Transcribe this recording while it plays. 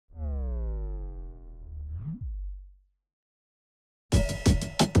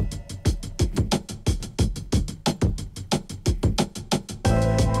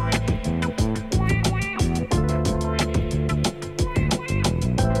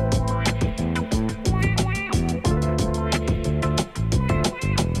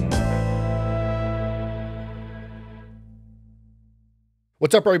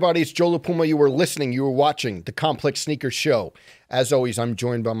What's up, everybody? It's Joe La Puma. You were watching the Complex Sneakers Show. As always, I'm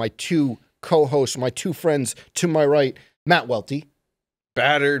joined by my two co-hosts, my two friends to my right, Matt Welty.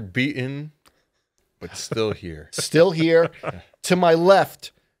 Battered, beaten, but still here. Still here. To my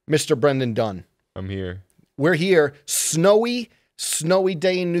left, Mr. Brendan Dunne. I'm here. We're here. Snowy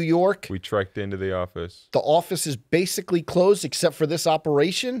day in New York. We trekked into the office. The office is basically closed except for this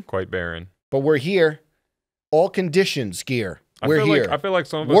operation. Quite barren. But we're here. All conditions gear. We're here. I feel like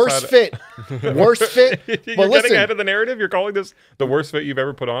some of us worst fit. Worst fit. You're But listen, getting ahead of the narrative? You're calling this the worst fit you've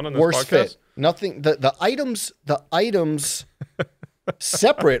ever put on this worst podcast? fit. Nothing. The items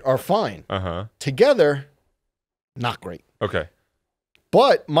separate are fine. Together, not great. Okay.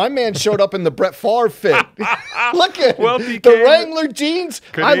 But my man showed up in the Brett Favre fit. Look at Welty the Wrangler jeans.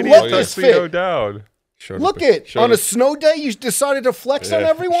 Canadian I love this tuxedo fit. down. Look at on a snow day, you decided to flex on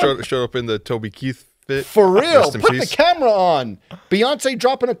everyone. Showed up in the Toby Keith fit. For real. Rest in Put peace. the camera on. Beyonce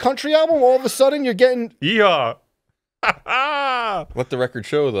dropping a country album. All of a sudden, you're getting. Yeehaw. Let the record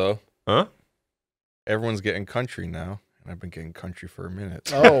show, though. Huh? Everyone's getting country now, and I've been getting country for a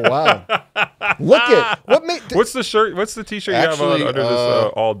minute. Oh wow! Look at what made. What's the shirt? What's the t-shirt you have on under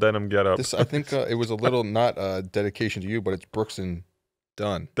this all denim getup? This, I think it was a little not dedication to you, but it's Brooks and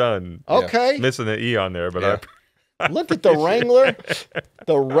Dunne. Done. Okay. Missing the E on there, but Yeah. Look at the Wrangler.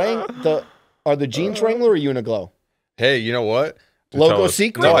 Are the jeans Wrangler or Uniqlo? Hey, you know what? Logo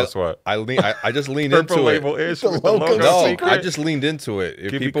secret? Tell us what. I just leaned Purple into it. label ish The with the logo logo No, secret? I just leaned into it.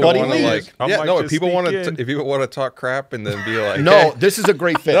 If Keep it people Buddy want to Lee. like, I yeah, might no, just if people want sneak to, in. if people want to talk crap and then be like, No, hey, this is a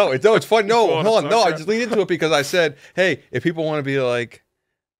great fit. no, it's fun. No, People wanna hold on, no, talk I crap. just leaned into it because I said, hey, if people want to be like,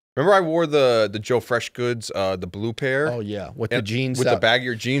 remember I wore the Joe Fresh Goods, the blue pair. Oh yeah, with the jeans. With the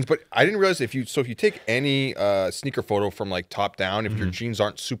baggier jeans, but I didn't realize if you take any sneaker photo from like top down, if your jeans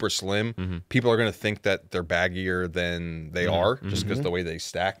aren't super slim, people are gonna think that they're baggier than they are just because the way they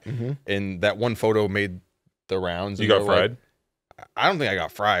stack. And that one photo made the rounds. You and got they were fried? Like, I don't think I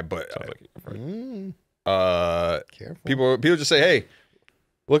got fried, but Sounds like you got fried. Careful. people just say, hey.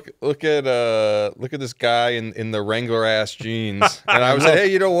 Look at this guy in the Wrangler ass jeans, and I was like,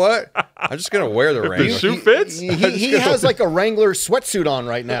 hey, you know what? I'm just gonna wear the Wrangler. The shoe fits? He has like a Wrangler sweatsuit on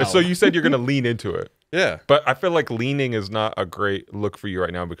right now. So you said you're going to lean into it. Yeah, But I feel like leaning is not a great look for you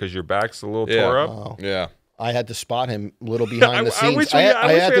right now because your back's a little Yeah. tore up. Oh. yeah. I had to spot him a little behind the I scenes. wish we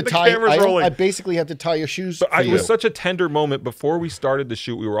had the cameras rolling. I basically had to tie your shoes. But for it you. was such a tender moment. Before we started the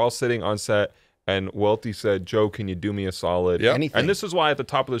shoot, we were all sitting on set, and Welty said, Joe, can you do me a solid? Yep. Anything. And this is why at the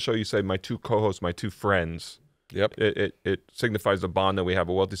top of the show you said, my two co-hosts, my two friends. Yep. It signifies the bond that we have.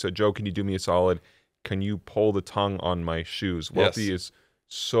 But Welty said, Joe, can you do me a solid? Can you pull the tongue on my shoes? Welty is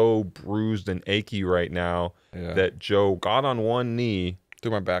so bruised and achy right now that Joe got on one knee,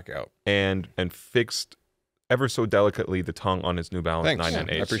 Threw my back out. and fixed ever so delicately the tongue on his New Balance Thanks.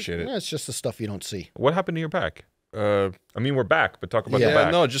 998. I appreciate it. Yeah, it's just the stuff you don't see. What happened to your back? I mean, we're back, but talk about the Yeah,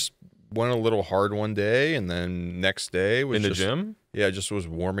 back. no, just went a little hard one day, and then next day was In the just, gym? Yeah, just was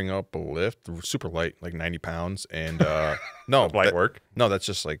warming up a lift, super light, like 90 pounds, and no Light work? No, that's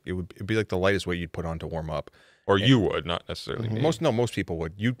just like it'd be like the lightest weight you'd put on to warm up. Or you would, not necessarily me. Most people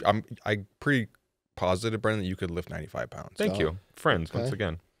would. I'm pretty positive, Brendan, that you could lift 95 pounds. Thank you. Friends, once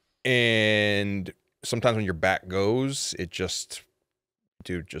again. And sometimes when your back goes, it just,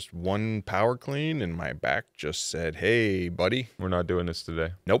 dude, just one power clean, and my back just said, "Hey, buddy, We're not doing this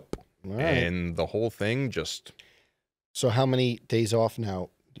today. nope." All right. And the whole thing just, So how many days off now?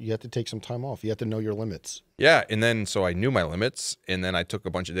 You have to take some time off. You have to know your limits. yeah. And then so I knew my limits, and then I took a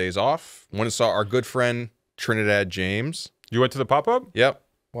bunch of days off. Went and saw our good friend Trinidad James. You went to the pop-up? Yep.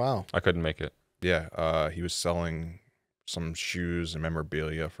 Wow. I couldn't make it. Yeah. He was selling some shoes and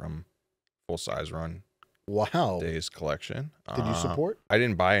memorabilia from Full Size Run Wow. Days collection. Did you support? I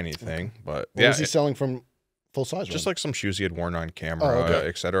didn't buy anything, but What yeah, was he selling from Full Size? just Run? like some shoes he had worn on camera, okay.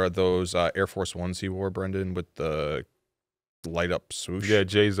 etc. Those Air Force Ones he wore, Brendan, with the light up swoosh. Yeah,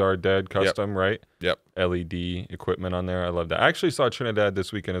 J's Dead custom, right? Yep. LED equipment on there. I love that. I actually saw Trinidad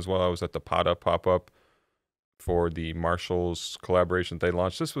this weekend as well. I was at the Pata pop-up for the Marshalls collaboration they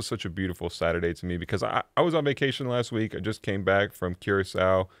launched. This was such a beautiful Saturday to me because I was on vacation last week. I just came back from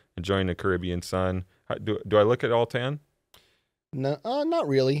Curacao, enjoying the Caribbean sun. Do I look at all tan? No, not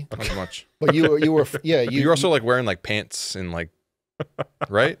really. Not as much. But you were yeah. You're also like wearing like pants and like,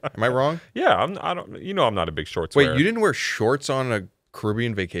 right? Am I wrong? Yeah, I'm not a big shorts Wait, wearer. you didn't wear shorts on a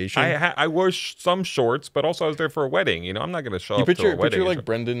Caribbean vacation? I wore some shorts, but also I was there for a wedding. You know, I'm not going to show up to a wedding. Picture like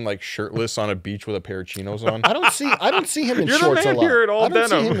Brendan like shirtless on a beach with a pair of chinos on. I don't see him in You're the shorts a man lot. here at all I don't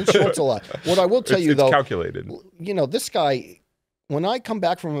see denim. him in shorts a lot. What I will tell you it's though, calculated. you know, this guy. When I come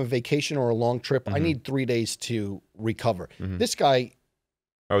back from a vacation or a long trip, I need 3 days to recover. This guy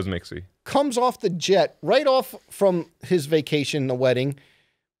I was mixy. Comes off the jet, right off from his vacation, the wedding,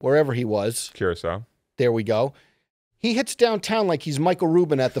 wherever he was. Curacao. There we go. He hits downtown like he's Michael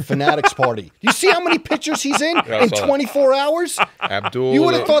Rubin at the Fanatics party. You see how many pictures he's in 24 hours? Abdul. You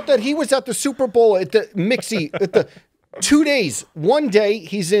would have thought that he was at the Super Bowl at the Mixie at the 2 days. One day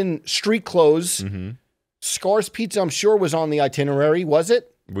he's in street clothes. Scars Pizza, I'm sure, was on the itinerary. Was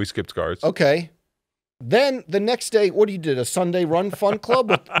it? We skipped Scars. Okay. Then the next day, what do you did? A Sunday Run Fun Club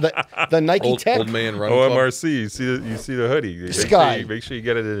with the Nike Tech? Old man run club. OMRC. You see the hoodie. Make sure you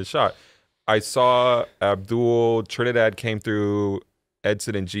get it in a shot. I saw Abdul, Trinidad came through,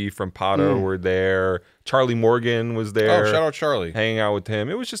 Edson and G from Potter were there. Charlie Morgan was there. Oh, shout out Charlie. Hanging out with him.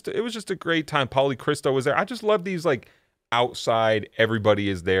 It was just a great time. Paulie Cristo was there. I just love these like outside, everybody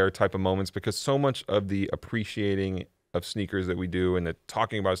is there type of moments, because so much of the appreciating of sneakers that we do and the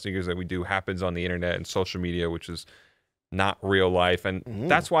talking about sneakers that we do happens on the internet and social media, which is not real life. And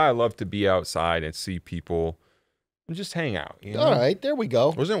that's why I love to be outside and see people and just hang out. You know? All right, there we go.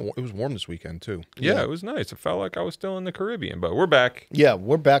 It was warm this weekend too. Yeah, it was nice. It felt like I was still in the Caribbean, but we're back. Yeah,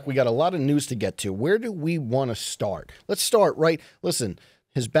 we're back. We got a lot of news to get to. Where do we want to start? Let's start right. Listen,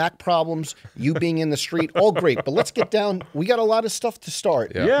 his back problems, you being in the street, all great. But let's get down. We got a lot of stuff to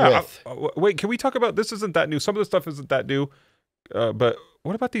start. Yeah. Wait, can we talk about this? Isn't that new? Some of the stuff isn't that new. But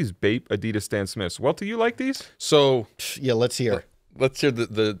what about these BAPE Adidas Stan Smiths? Well, do you like these? So yeah, let's hear. Let's hear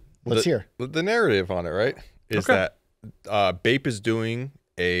the narrative on it. Right? Is that BAPE is doing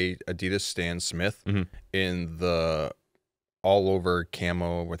a Adidas Stan Smith in the all over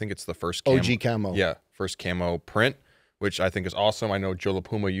camo. I think it's the first camo. OG camo. Yeah, first camo print, which I think is awesome. I know Joe La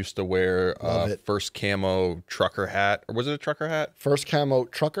Puma used to wear first camo trucker hat. Or was it a trucker hat? First camo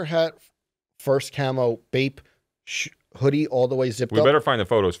trucker hat, first camo BAPE hoodie all the way zipped up. We better find the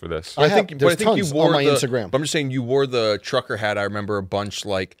photos for this. I think you wore on my Instagram. But I'm just saying you wore the trucker hat. I remember a bunch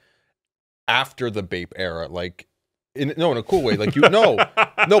like after the BAPE era, like in a cool way. Like no,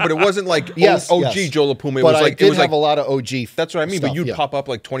 but it wasn't like OG Joe La Puma. It was like I did have a lot of OG. That's what I mean. Stuff, but you'd pop up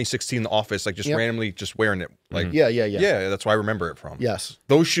like 2016 in the office, like just randomly just wearing it. Like yeah. That's where I remember it from. Yes,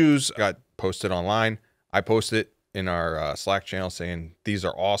 those shoes got posted online. I posted it in our Slack channel saying these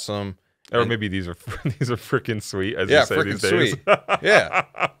are awesome. Or maybe these are freaking sweet, as you say these days. Sweet. Yeah,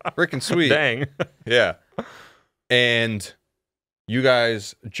 freaking sweet. Dang. Yeah. And you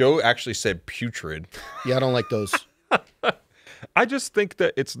guys, Joe actually said putrid. Yeah, I don't like those. I just think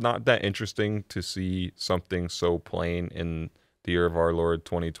that it's not that interesting to see something so plain in the year of our Lord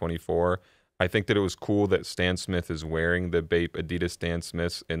 2024. I think that it was cool that Stan Smith is wearing the BAPE Adidas Stan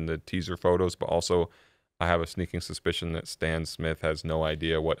Smiths in the teaser photos, but also I have a sneaking suspicion that Stan Smith has no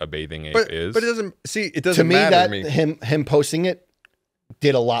idea what a bathing ape is. But it doesn't matter to me. Him posting it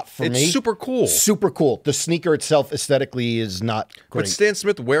did a lot for me. It's super cool. Super cool. The sneaker itself aesthetically is not great. But Stan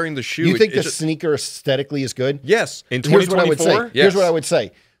Smith wearing the shoe. You think the sneaker aesthetically is good? Yes. In 2024? Here's what I would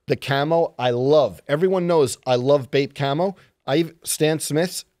say. The camo, I love. Everyone knows I love BAPE camo. Stan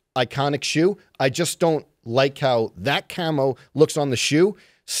Smith's iconic shoe. I just don't like how that camo looks on the shoe.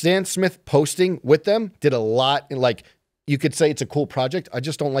 Stan Smith posting with them did a lot. Like, you could say it's a cool project. I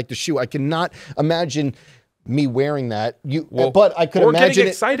just don't like the shoe. I cannot imagine me wearing that. But I could imagine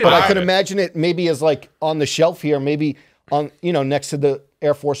it. But I could imagine it maybe as like on the shelf here, maybe on next to the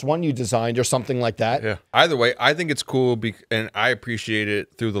Air Force One you designed or something like that. Yeah. Either way, I think it's cool, and I appreciate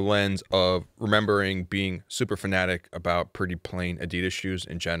it through the lens of remembering being super fanatic about pretty plain Adidas shoes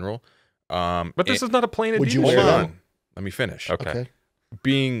in general. But this is not a plain Adidas. Would you wear them? Let me finish. Okay.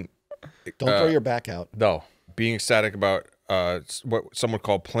 Don't throw your back out. No, being ecstatic about what some would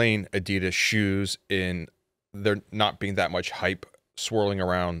call plain Adidas shoes in there not being that much hype swirling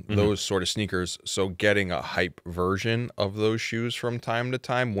around those sort of sneakers. So getting a hype version of those shoes from time to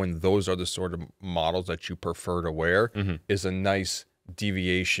time when those are the sort of models that you prefer to wear is a nice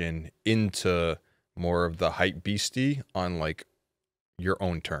deviation into more of the hype beastie on like your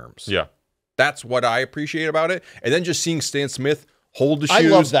own terms. Yeah. That's what I appreciate about it. And then just seeing Stan Smith hold the shoes I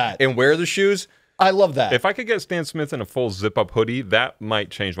love that. and wear the shoes. I love that. If I could get Stan Smith in a full zip-up hoodie, that might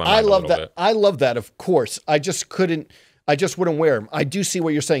change my mind a little bit. I love that, of course. I just wouldn't wear them. I do see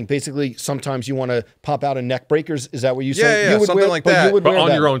what you're saying. Basically, sometimes you want to pop out a neck breakers. Is that what you say? Yeah, something like that. But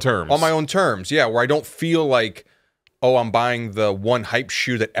on your own terms. On my own terms, yeah, where I don't feel like, oh, I'm buying the one hype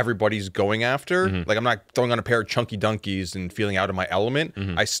shoe that everybody's going after. Like, I'm not throwing on a pair of chunky dunkies and feeling out of my element.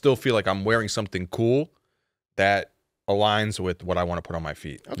 I still feel like I'm wearing something cool that aligns with what I want to put on my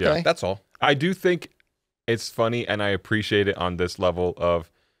feet. Okay. Yeah, that's all. I do think it's funny, and I appreciate it on this level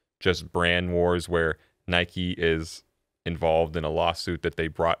of just brand wars where Nike is involved in a lawsuit that they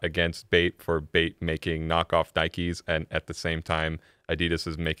brought against BAPE for BAPE making knockoff Nikes, and at the same time Adidas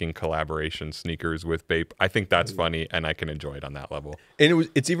is making collaboration sneakers with BAPE. I think that's funny, and I can enjoy it on that level. And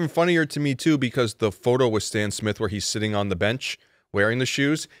it's even funnier to me too because the photo with Stan Smith where he's sitting on the bench wearing the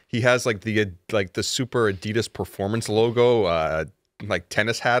shoes, he has like the super Adidas performance logo like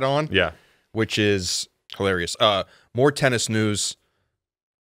tennis hat on. Yeah, which is hilarious. More tennis news.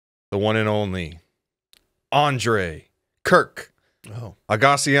 The one and only Andre Kirk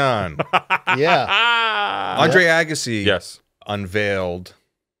Agassi. Yeah. Andre Agassi yes, unveiled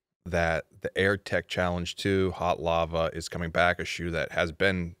that the Air Tech Challenge 2 Hot Lava is coming back, a shoe that has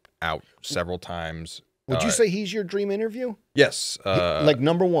been out several times. Would you say he's your dream interview? Yes. Like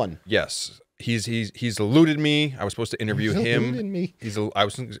number one? Yes. He's eluded me. I was supposed to interview him. Eluded me. I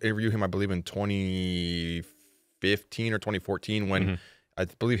was going to interview him, I believe, in 2015 or 2014 when I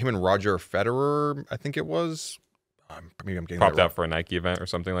believe him and Roger Federer, I think it was. Maybe I'm getting popped that wrong. out for a Nike event or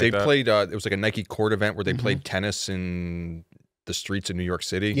something like They that. played. It was like a Nike court event where they played tennis in the streets of New York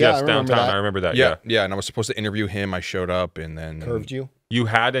City. Yeah, yes, I remember downtown. that. I remember that. Yeah, yeah. And I was supposed to interview him. I showed up and then Curved you? You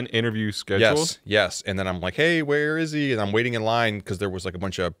had an interview scheduled? Yes, yes. And then I'm like, hey, where is he? And I'm waiting in line because there was like a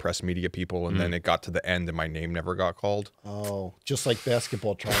bunch of press media people. And then it got to the end and my name never got called. Oh, just like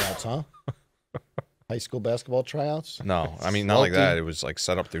basketball tryouts, huh? High school basketball tryouts? No, I mean, not like Salty. that. It was like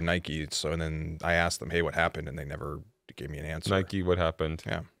set up through Nike. So, and then I asked them, hey, what happened? And they never gave me an answer. Nike, what happened?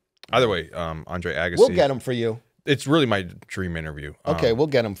 Yeah. Either way, Andre Agassi. We'll get him for you. It's really my dream interview. Okay, we'll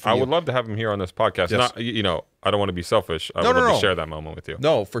get him for I you. would love to have him here on this podcast. Yes. Not, you know, I don't want to be selfish. I would love to share that moment with you.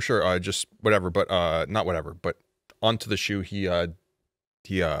 No, for sure. Just whatever, but not whatever. But onto the shoe, he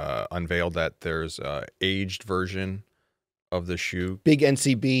unveiled that there's a aged version of the shoe. Big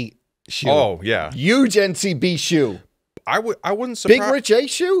NCB shoe. Oh yeah, Huge NCB shoe. I wouldn't surprise Big Rich A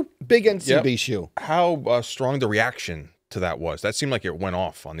shoe? Big NCB shoe. how strong the reaction to that was. That seemed like it went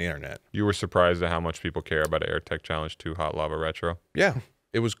off on the internet. You were surprised at how much people care about Air Tech Challenge 2 Hot Lava Retro. Yeah,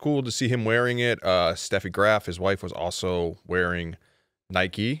 it was cool to see him wearing it. Steffi Graf, his wife, was also wearing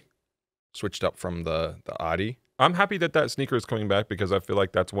Nike, switched up from the Adi. I'm happy that that sneaker is coming back because I feel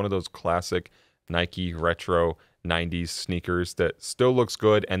like that's one of those classic Nike retro 90s sneakers that still looks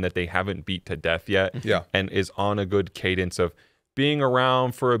good and that they haven't beat to death yet. Yeah. And is on a good cadence of being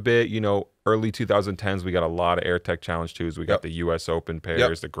around for a bit. You know, early 2010s, we got a lot of Air Tech Challenge 2s. We got the US Open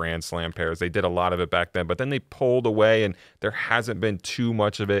pairs, the Grand Slam pairs. They did a lot of it back then, but then they pulled away and there hasn't been too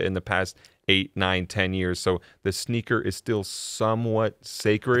much of it in the past 8, 9, 10 years. So the sneaker is still somewhat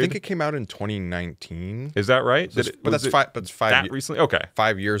sacred. I think it came out in 2019. Is that right? But that's five. But it's that recently? Okay.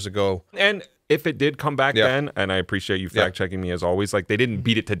 5 years ago. And if it did come back then, and I appreciate you fact checking me as always, like they didn't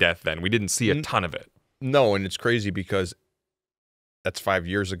beat it to death then. We didn't see a ton of it. No, and it's crazy because that's 5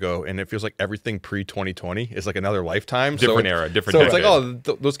 years ago, and it feels like everything pre-2020 is like another lifetime. Different so era, different So it's like, decade.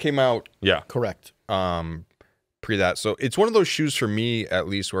 oh, those came out Correct. pre that. So it's one of those shoes for me, at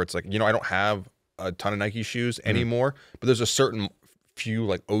least, where it's like, you know, I don't have a ton of Nike shoes anymore, but there's a certain few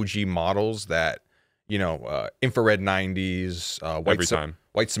like OG models that, you know, infrared 90s,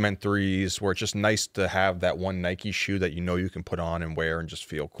 white cement 3s, where it's just nice to have that one Nike shoe that you know you can put on and wear and just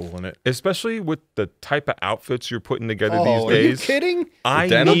feel cool in it. Especially with the type of outfits you're putting together these Are you days. kidding? I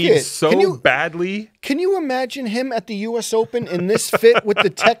denim? need Look at- so badly. Can you imagine him at the US Open in this fit with the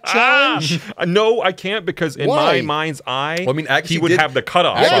Tech Challenge? No, I can't because in Why? my mind's eye, Well, I mean, Agassi he would did- have the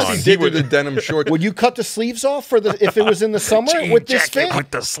cutoff Yes. on. He did do the denim shorts. Would you cut the sleeves off for the if it was in the summer with this fit?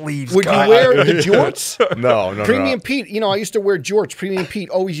 with the sleeves. Would you wear the jorts? No. Premium Pete, you know, I used to wear jorts. Premium Pete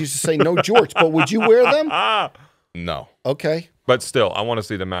always used to say no jorts, but would you wear them? No. Okay. But still, I want to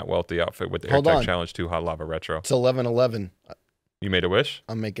see the Matt Welty outfit with the Air Hold Tech on. Challenge 2 Hot Lava Retro. It's 11/11. You made a wish?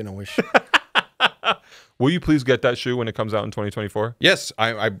 I'm making a wish. Will you please get that shoe when it comes out in 2024? Yes,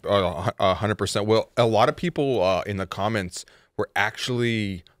 I 100%. Well, a lot of people in the comments were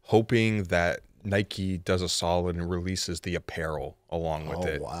actually hoping that Nike does a solid and releases the apparel along with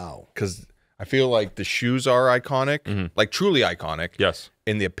it. Wow. Because I feel like the shoes are iconic, like truly iconic. Yes.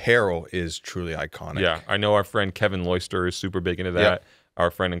 And the apparel is truly iconic. Yeah, I know our friend Kevin Loister is super big into that. Yep.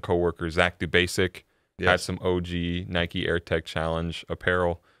 Our friend and coworker Zach DuBasic had Yes. some OG Nike Air Tech Challenge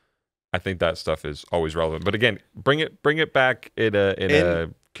apparel. I think that stuff is always relevant. But again, bring it back in a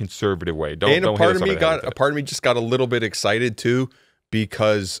conservative way. Don't And don't a part hit of us me over the head with got it. a part of me just got a little bit excited too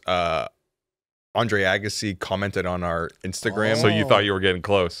because Andre Agassi commented on our Instagram. So you thought you were getting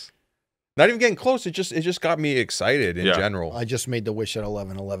close. Not even getting close. It just got me excited in general. I just made the wish at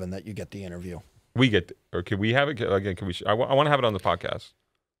 11/11 that you get the interview. We get, or can we have it again? Can we? I want to have it on the podcast.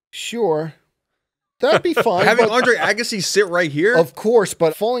 Sure. That'd be fine. Having but- Andre Agassi sit right here. Of course,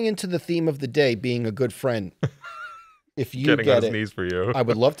 but falling into the theme of the day, being a good friend. If you Getting on get his it, knees for you. I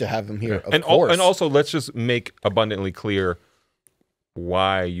would love to have him here. Of and course. and also let's just make abundantly clear,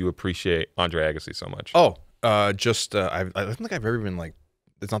 why you appreciate Andre Agassi so much. Oh, I don't think I've ever been like.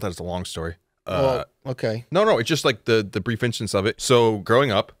 It's not that it's a long story. Well, okay. No, it's just like the brief instance of it. So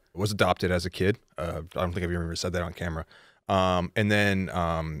growing up, I was adopted as a kid. I don't think I've ever said that on camera. And then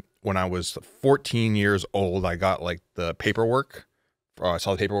when I was 14 years old, I got like the paperwork. I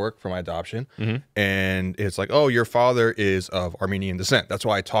saw the paperwork for my adoption, and it's like, oh, your father is of Armenian descent. That's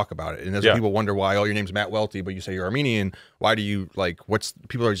why I talk about it. And as people wonder why, oh, your name's Matt Welty, but you say you're Armenian. Why do you like?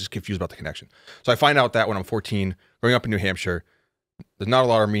 People are just confused about the connection. So I find out that when I'm 14, growing up in New Hampshire, there's not a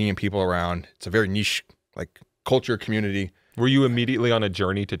lot of Armenian people around. It's a very niche like culture community. Were you immediately on a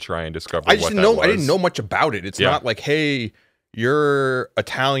journey to try and discover? I didn't know much about it. It's not like, hey, you're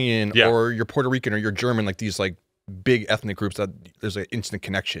Italian or you're Puerto Rican or you're German, like these like big ethnic groups that there's an instant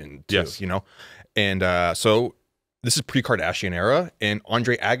connection to, you know? And so this is pre-Kardashian era, and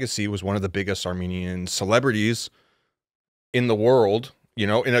Andre Agassi was one of the biggest Armenian celebrities in the world, you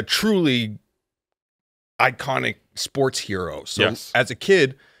know, in a truly iconic sports hero. So as a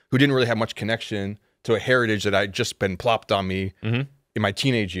kid who didn't really have much connection to a heritage that I'd just been plopped on me in my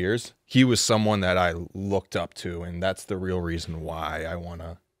teenage years, he was someone that I looked up to, and that's the real reason why I want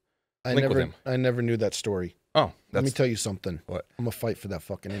to link with him. I never knew that story. Oh, let me tell you something. What? I'm gonna fight for that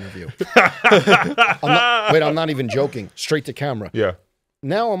fucking interview. I'm not even joking. Straight to camera. Yeah.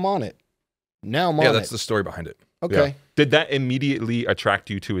 Now I'm on it. Yeah, that's the story behind it. Okay. Yeah. Did that immediately attract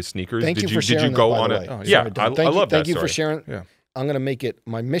you to his sneakers? Thank you for sharing. Did you go that, on by it? the way. Oh, yeah, I love that. Thank you story. for sharing. Yeah. I'm gonna make it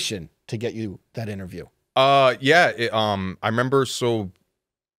my mission to get you that interview. I remember. So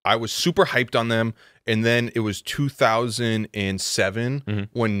I was super hyped on them, and then it was 2007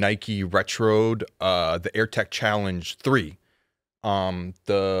 when Nike retroed the AirTech Challenge 3,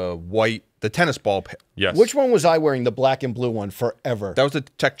 the tennis ball. Yes. Which one was I wearing? The black and blue one forever. That was the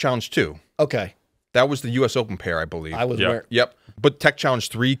Tech Challenge 2. Okay. That was the U.S. Open pair, I believe. I was wearing. Yep. But Tech Challenge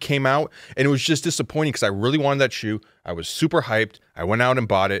 3 came out, and it was just disappointing because I really wanted that shoe. I was super hyped. I went out and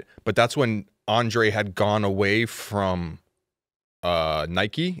bought it, but that's when Andre had gone away from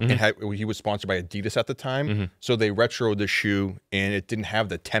Nike, and he was sponsored by Adidas at the time. So they retroed the shoe, and it didn't have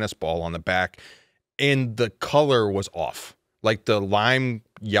the tennis ball on the back, and the color was off. Like the lime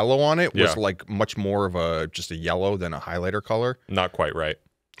yellow on it was like much more of just a yellow than a highlighter color. Not quite right.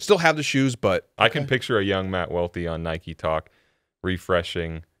 Still have the shoes, but I can picture a young Matt Welty on Nike Talk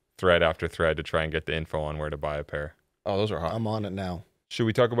refreshing thread after thread to try and get the info on where to buy a pair. Oh, those are hot. I'm on it now. Should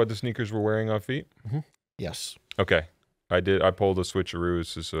we talk about the sneakers we're wearing on feet? Yes. Okay. I pulled a switcheroo.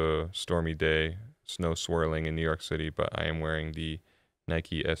 This is a stormy day, snow swirling in New York City, but I am wearing the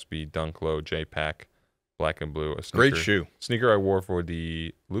Nike SB Dunk Low J-Pack black and blue. Great shoe. Sneaker I wore for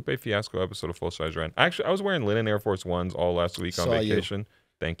the Lupe Fiasco episode of Full Size Run. Actually, I was wearing linen Air Force Ones all last week on vacation.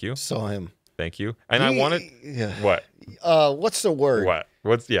 Thank you. Saw him. Thank you. And I wanted what? What's the word? What?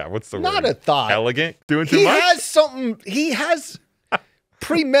 What's the word? Not a thought. Elegant? Doing too much? He has something. He has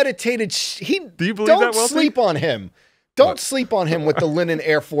premeditated. Do you believe don't that, Welty? sleep on him. Don't sleep on him with the linen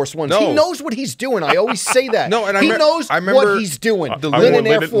Air Force Ones. No. He knows what he's doing. I always say that. No, and he knows what he's doing. The linen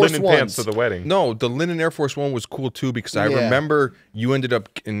Air Force linen Ones. pants to the wedding. No, the linen Air Force One was cool too because I remember you ended up,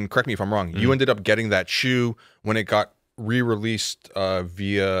 and correct me if I'm wrong, you ended up getting that shoe when it got re-released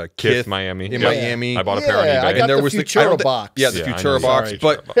via Kith Miami. In Miami. I bought a pair on eBay. I got the Futura box. Yeah, the Futura box.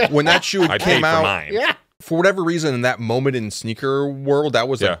 But when that shoe came out, for whatever reason, in that moment in sneaker world, that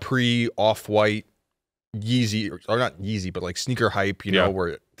was like pre-Off-White Yeezy, or not Yeezy, but like sneaker hype, you know,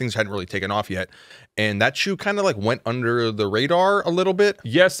 where things hadn't really taken off yet. And that shoe kind of like went under the radar a little bit.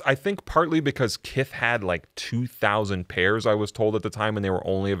 Yes, I think partly because Kith had like 2,000 pairs, I was told at the time, and they were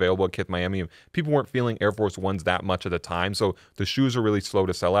only available at Kith Miami. People weren't feeling Air Force Ones that much at the time, so the shoes are really slow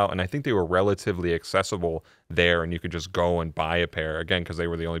to sell out, and I think they were relatively accessible there, and you could just go and buy a pair, again, because they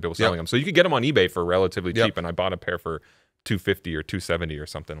were the only people selling them. So you could get them on eBay for relatively cheap, and I bought a pair for $250 or $270 or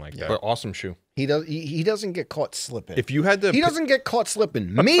something like that. But awesome shoe. He doesn't get caught slipping. If you had to, he doesn't get caught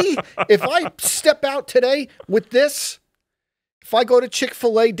slipping. Me, if I step out today with this, if I go to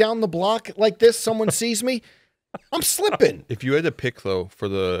Chick-fil-A down the block like this, someone sees me, I'm slipping. If you had to pick though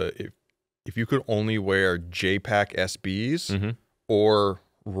for if you could only wear J-Pack SBs or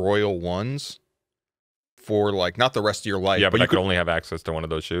Royal Ones for like not the rest of your life, but you could only have access to one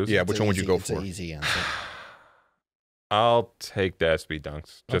of those shoes. Yeah, which one would you go for? It's an easy answer. I'll take the SB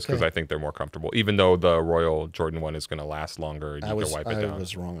Dunks just because I think they're more comfortable, even though the Royal Jordan one is going to last longer and you can wipe it down. I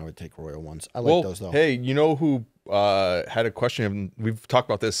was wrong. I would take Royal Ones. I like those, though. Hey, you know who had a question? We've talked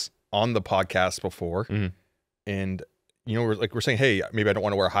about this on the podcast before. And, you know, we're saying, hey, maybe I don't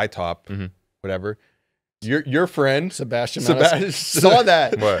want to wear a high top, whatever. Your friend Sebastian Sebastian saw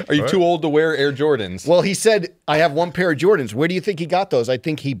that. What? Are you What? too old to wear Air Jordans? Well, he said, I have one pair of Jordans. Where do you think he got those? I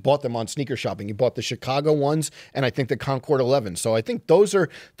think he bought them on sneaker shopping. He bought the Chicago ones and I think the Concord 11. So I think those are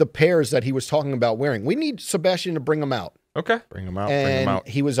the pairs that he was talking about wearing. We need Sebastian to bring them out. Okay. Bring them out. Bring And them out.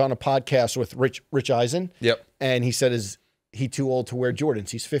 he was on a podcast with Rich Eisen. Yep. And he said, is he too old to wear Jordans?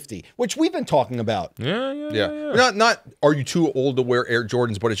 He's 50, which we've been talking about. Yeah. Not are you too old to wear Air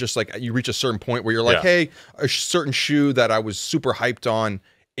Jordans, but it's just like you reach a certain point where you're like, hey, a certain shoe that I was super hyped on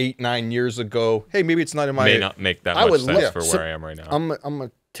 8-9 years ago. Hey, maybe it's not in my May not make that much sense for where I am right now. I'm going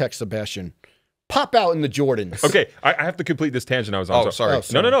to text Sebastian. Pop out in the Jordans. Okay, I have to complete this tangent I was on. Oh, sorry.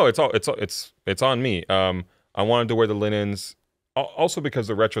 No. It's on me. I wanted to wear the linens. Also because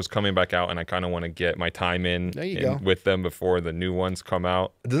the retro's coming back out and I kind of want to get my time in with them before the new ones come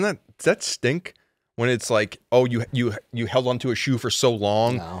out. Does that stink when it's like, oh, you held onto a shoe for so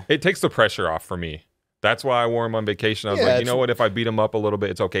long? No. It takes the pressure off for me. That's why I wore them on vacation. I was like, you know what? If I beat them up a little bit,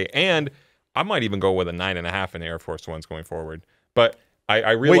 it's okay. And I might even go with a 9.5 in Air Force Ones going forward. But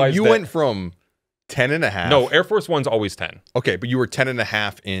I realized Wait, you went from 10.5? No, Air Force One's always 10. Okay, but you were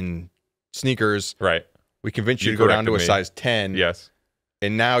 10.5 in sneakers. Right. We convinced you to go down to a corrected me. size 10. Yes.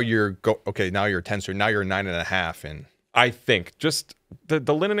 And now you're now you're 10, so now you're 9.5 in. I think just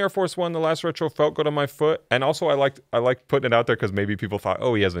the linen Air Force One, the last retro felt good on my foot, and also I liked putting it out there because maybe people thought,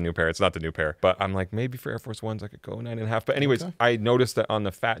 oh, he has a new pair. It's not the new pair, but I'm like, maybe for Air Force Ones I could go 9.5. But anyways, I noticed that on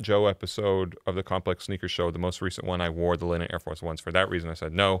the Fat Joe episode of the Complex Sneaker Show, the most recent one, I wore the linen Air Force Ones. For that reason, I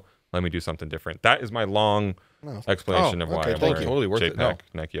said no. Let me do something different. That is my long explanation of why I'm wearing Totally worth it. J-Pack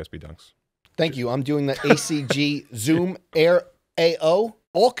Nike SB Dunks. Thank you. I'm doing the ACG Zoom Air AO.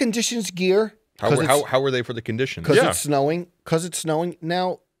 All conditions gear. How were they for the conditions? Because it's snowing. Because it's snowing.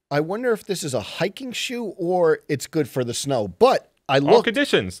 Now, I wonder if this is a hiking shoe or it's good for the snow. But I looked. All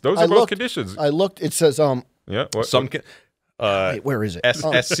conditions. Those are both conditions. I looked. It says yeah. wait, where is it?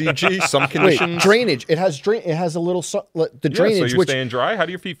 SCG. Some conditions. Wait, drainage. It has It has a little the drainage. So you're staying dry. How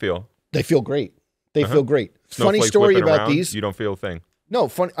do your feet feel? They feel great. They feel great. Funny Snowflakes story whipping about around, these. You don't feel a thing. No,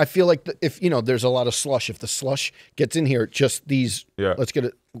 funny. I feel like if there's a lot of slush. If the slush gets in here, just these. Yeah. Let's get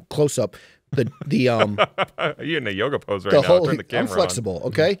a close up. You're in a yoga pose right the now. whole. Turn the camera I'm flexible.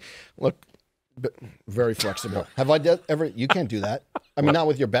 Okay, look, very flexible. Have I ever? You can't do that. I mean, not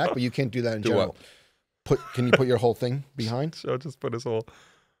with your back, but you can't do that in general. Can you put your whole thing behind? So just put his whole.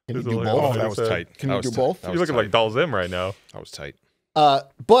 Can you do whole- both? Oh, that was tight. Can you do both? You're looking like Doll Zim right now. That was tight.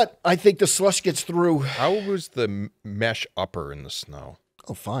 But I think the slush gets through. How was the mesh upper in the snow?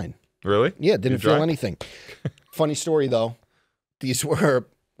 Oh, fine. Really? Yeah, didn't You dry? feel anything. Funny story though. These were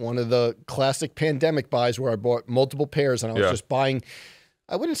one of the classic pandemic buys where I bought multiple pairs and I was just buying.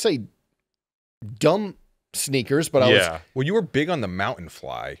 I wouldn't say dumb sneakers, but I was. Well, you were big on the Mountain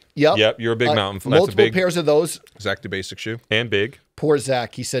Fly. Yep. You're a big mountain. That's Multiple a big pairs of those. Zach, the basic shoe. and big. Poor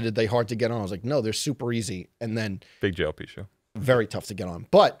Zach. He said, "Are they hard to get on?" I was like, "No, they're super easy." And then Big JLP shoe. very tough to get on.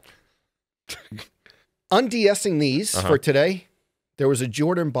 But undsing these for today, there was a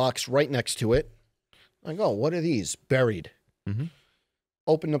Jordan box right next to it. I go, what are these? Buried.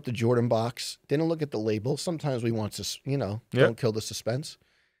 Opened up the Jordan box. Didn't look at the label. Sometimes we want to, don't kill the suspense.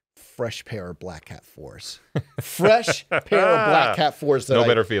 Fresh pair of Black Cat 4s. Fresh pair of Black Cat 4s. No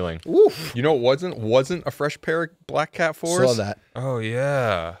better feeling. Oof. You know, it wasn't a fresh pair of Black Cat 4s. Saw that. Oh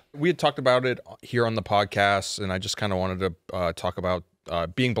yeah. We had talked about it here on the podcast, and I just kind of wanted to talk about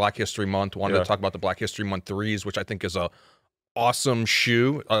being Black History Month. Wanted to talk about the Black History Month 3s, which I think is a awesome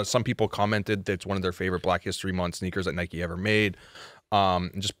shoe. Some people commented that it's one of their favorite Black History Month sneakers that Nike ever made.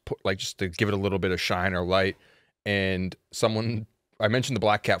 Just to give it a little bit of shine or light. And I mentioned the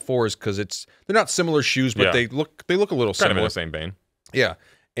Black Cat 4s because they're not similar shoes, but they look a little Kind similar. of in the same vein. Yeah.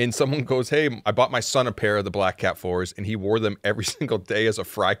 And someone goes, hey, I bought my son a pair of the Black Cat 4s, and he wore them every single day as a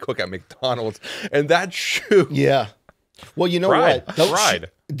fry cook at McDonald's. And that shoe. Yeah. Well, you know Fried. what?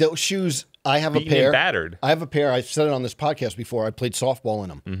 Fried. Those shoes, I have Beaten a pair. and battered. I have a pair. I've said it on this podcast before. I played softball in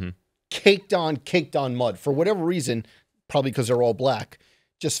them. Caked on mud. For whatever reason, probably because they're all black,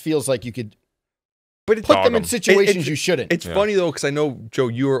 just feels like you could put them in situations you shouldn't. It's funny, though, because I know, Joe,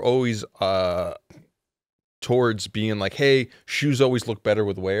 you are always towards being like, hey, shoes always look better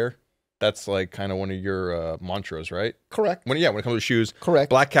with wear. That's like kind of one of your mantras, right? Correct. When it comes to shoes. Correct.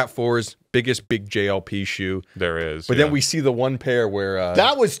 Black Cat 4s, biggest big JLP shoe. There is. But then we see the one pair where...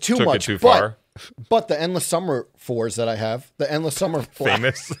 that was too took much. it too far. But the Endless Summer 4s that I have, the Endless Summer...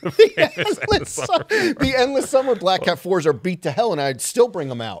 Famous. the Endless Summer Black Cat 4s are beat to hell, and I'd still bring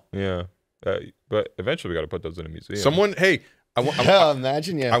them out. Yeah. But eventually we got to put those in a museum. Someone, hey...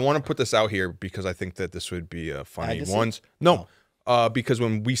 Imagine, I want to put this out here because I think that this would be a funny Agassi? ones. No. because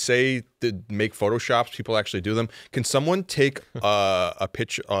when we say to make Photoshops, people actually do them. Can someone take a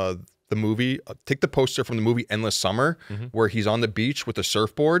picture of the movie, take the poster from the movie Endless Summer, where he's on the beach with a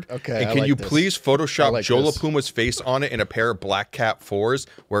surfboard? Okay, and can you please Photoshop Joe La this. Puma's face on it in a pair of black Cat 4s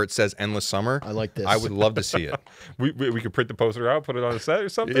where it says Endless Summer? I like this. I would love to see it. We could print the poster out, put it on a set or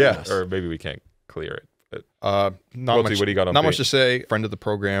something. Yes. Or maybe we can't clear it. Not Welty, much. what do you got on not paint? much to say. Friend of the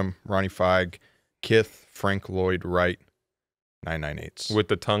program, Ronnie Feig, Kith, Frank Lloyd Wright, 998s. With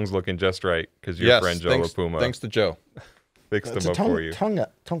the tongues looking just right, because your friend Joe La Puma Thanks to Joe. fixed It's them a up tongue, for you.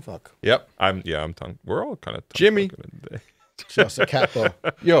 tongue fuck. Yep. I'm tongue. We're all kind of Jimmy. today. Just a capo.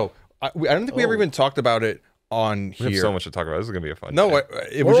 Yo, I don't think we ever even talked about it on We here. have so much to talk about. This is gonna be a fun. No, day.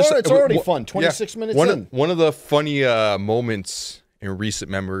 it was just. It's already fun. 26 minutes in. One of the funny moments in recent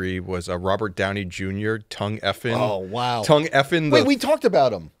memory was Robert Downey Jr. tongue effing. Oh, wow. Tongue effing. Wait, we talked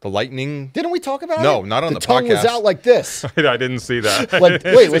about him. the lightning. Didn't we talk about it? No, not on the tongue was podcast. out like this. I didn't see that. Like,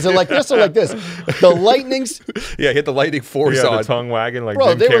 wait, was it like this or like this? The lightnings, Yeah, hit the lightning force Yeah, on. the tongue wagging like bro,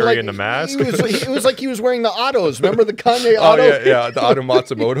 Jim they were Carrey like, in the mask. it was like he was wearing the autos. Remember the Kanye Oh auto? yeah, the Otto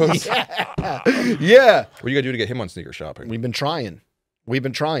Matsumoto's. Yeah. What do you gotta do to get him on sneaker shopping? We've been trying.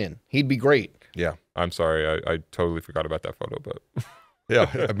 He'd be great. Yeah, I'm sorry, I totally forgot about that photo, but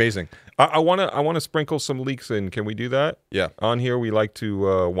yeah, amazing. I wanna sprinkle some leaks in. Can we do that? Yeah, On here, we like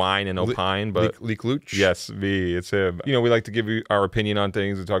to whine and opine, but Leak Luch. yes, it's him. You know, we like to give you our opinion on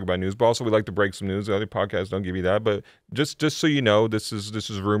things and talk about news, but also we like to break some news. The other podcasts don't give you that, but just so you know, this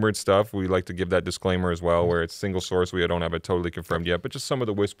is rumored stuff. We like to give that disclaimer as well, where it's single source. We don't have it totally confirmed yet, but just some of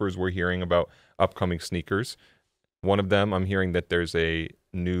the whispers we're hearing about upcoming sneakers. One of them, I'm hearing that there's a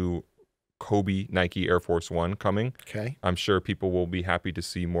new Kobe Nike Air Force One coming. Okay. I'm sure people will be happy to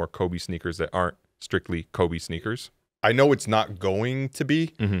see more Kobe sneakers that aren't strictly Kobe sneakers. I know it's not going to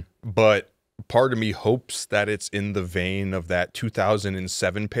be, but part of me hopes that it's in the vein of that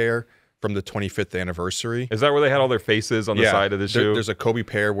 2007 pair from the 25th anniversary. Is that where they had all their faces on the side of the shoe? There's a Kobe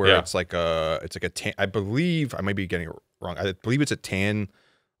pair where Yeah. it's like a tan. I believe I might be getting it wrong. I believe it's a tan,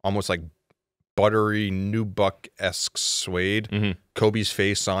 almost like buttery nubuck-esque suede. Kobe's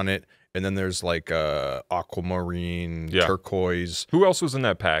face on it, and then there's like aquamarine, turquoise. Who else was in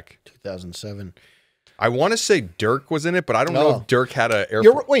that pack? 2007. I want to say Dirk was in it, but I don't know if Dirk had a Air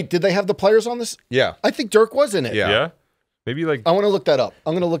Force. Wait, did they have the players on this? Yeah. I think Dirk was in it. Yeah. Maybe like I want to look that up.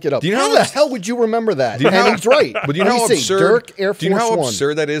 I'm going to look it up. Do you know how how the hell would you remember that? Do you know And how- he's right. But do you Let know me how see. absurd? Dirk Air Force Do you know how One.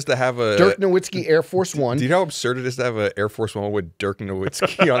 absurd that is to have a Dirk Nowitzki Air Force One. Do you know how absurd it is to have an Air Force One with Dirk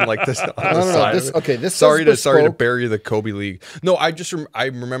Nowitzki on like this? On the No. side This, of it? okay, this Sorry says to bespoke. bury the Kobe League. No, I just I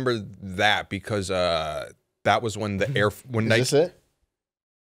remember that because that was when the when Is Nike. this it?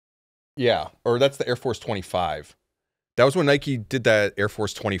 Yeah, or that's the Air Force 25. That was when Nike did that Air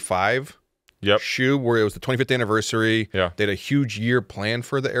Force 25 shoe where it was the 25th anniversary. Yeah. They had a huge year plan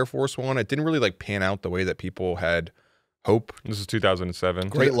for the Air Force One. It didn't really like pan out the way that people had hope. this is 2007.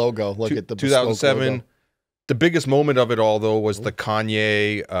 Great logo. Look at the bespoke 2007. logo. The biggest moment of it all, though, was the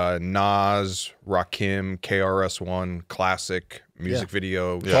Kanye, Nas, Rakim, KRS-One classic music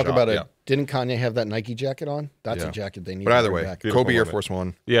video. Talk about it. Yeah. Didn't Kanye have that Nike jacket on? That's Yeah. a jacket they need. But to either bring way, back. Beautiful Kobe Air moment. Force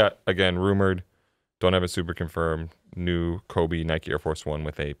One. Yeah, again, rumored. Don't have it super confirmed. New Kobe Nike Air Force One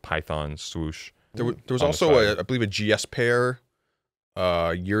with a Python swoosh. There was On the also, side. I believe, a GS pair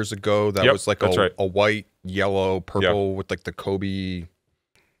years ago that Yep, was like that's right. a white, yellow, purple with like the Kobe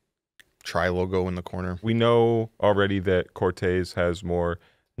tri logo in the corner. We know already that Corteiz has more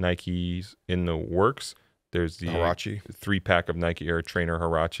Nikes in the works. There's the Huarache. 3-pack of Nike Air Trainer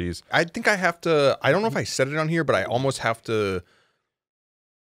Huaraches. I think I have to. I don't know if I said it on here, but I almost have to.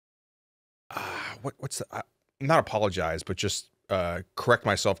 What's the? Not apologize, but just correct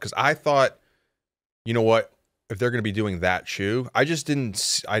myself because I thought, you know what, if they're going to be doing that shoe, I just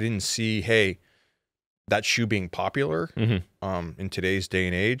didn't. I didn't see, hey, that shoe being popular in today's day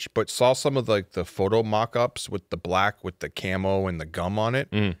and age, but saw some of like the photo mock-ups with the black with the camo and the gum on it,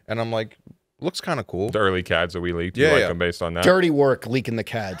 and I'm like, looks kind of cool. The early CADs that we leaked. Yeah, You like yeah. them based on that? Dirty work leaking the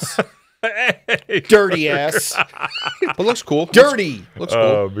CADs. Dirty ass. But looks cool. Dirty. Looks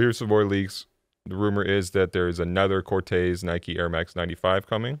cool. Here's some more leaks. The rumor is that there is another Corteiz Nike Air Max 95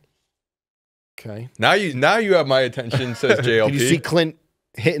 coming. Okay. Now you have my attention, says JLP. Did you see Clint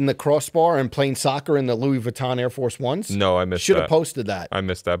hitting the crossbar and playing soccer in the Louis Vuitton Air Force Ones? No, I missed Should that. have posted that. I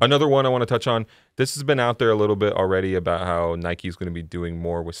missed that. Another one I want to touch on. This has been out there a little bit already about how Nike's going to be doing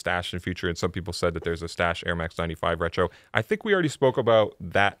more with Stash in the future, and some people said that there's a Stash Air Max 95 retro. I think we already spoke about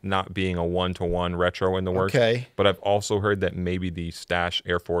that not being a one-to-one retro in the works. Okay. But I've also heard that maybe the Stash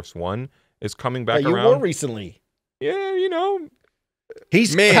Air Force One is coming back you around. wore recently. Yeah, you know,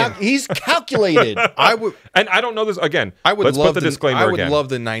 He's calculated. I would, and I don't know this again. I would let's love put the disclaimer I would again. love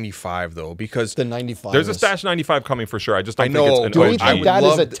the 95 though, because The 95. There's a is- stash 95 coming for sure. I just don't I think know. it's Do an we OG. think that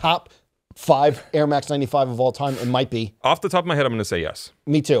is a love- top 5 Air Max 95 of all time? It might be. Off the top of my head, I'm going to say yes.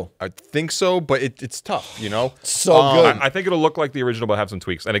 Me too. I think so, but it's tough, you know. So good. I think it'll look like the original, but have some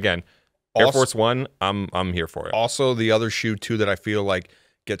tweaks. And again, Air Also- Force One, I'm here for it. Also, the other shoe too that I feel like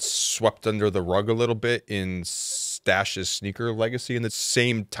gets swept under the rug a little bit in Stash's sneaker legacy in the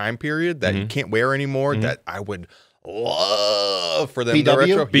same time period that you can't wear anymore. That I would love for them to BW?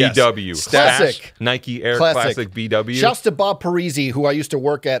 retro. BW. Yes. Classic. Stash, Nike Air Classic. Classic BW. Shouts to Bob Parisi, who I used to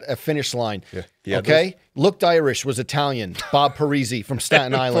work at a Finish Line. Yeah, Okay? Looked Irish, was Italian. Bob Parisi from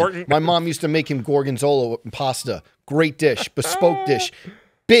Staten Island. Important. My mom used to make him gorgonzola and pasta. Great dish, bespoke dish.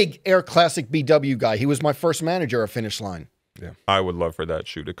 Big Air Classic BW guy. He was my first manager at Finish Line. I would love for that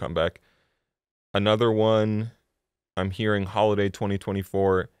shoe to come back. Another one, I'm hearing holiday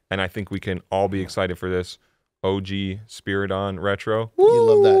 2024, and I think we can all be excited for this. OG Spiridon Retro. You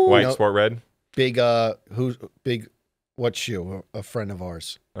love that. White You know, Sport Red. big, what shoe? A friend of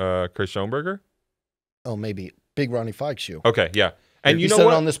ours. Chris Schoenberger. Oh, maybe. Big Ronnie Fike shoe. Okay, yeah. And He you know said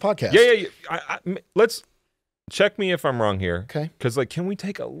what? it on this podcast. Yeah. Let's check me if I'm wrong here. Okay. Because can we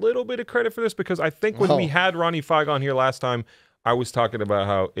take a little bit of credit for this? Because I think when we Oh. had Ronnie Fike on here last time, I was talking about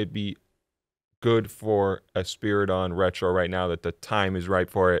how it'd be good for a Spiridon Retro right now, that the time is right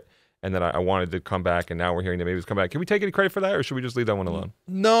for it, and that I wanted to come back, and now we're hearing that maybe it's come back. Can we take any credit for that, or should we just leave that one alone?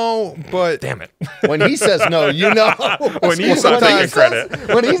 No, but Damn it. When he says no, you know. When he's not taking credit.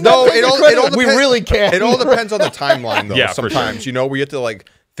 When he's No, not taking credit, we depends- really can't. it all depends on the timeline though. Yeah, for sure. Sometimes you know we have to like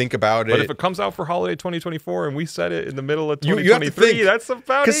think about But it. if it comes out for holiday 2024 and we set it in the middle of You have to 2023, think, that's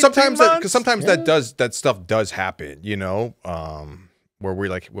about because 18 sometimes months. that stuff does happen, you know, where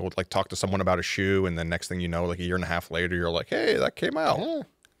we'll talk to someone about a shoe, and then next thing you know, like a year and a half later, you're like, hey, that came out. Yeah.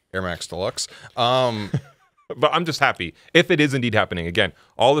 Air Max Deluxe. But I'm just happy if it is indeed happening. Again,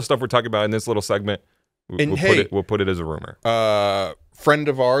 all the stuff we're talking about in this little segment, And we'll put it as a rumor. Friend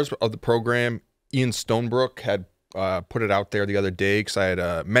of ours of the program, Ian Stonebrook, had put it out there the other day because I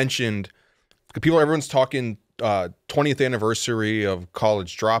had mentioned everyone's talking 20th anniversary of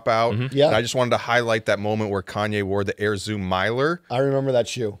College Dropout. Yeah. And I just wanted to highlight that moment where Kanye wore the Air Zoom Myler I remember that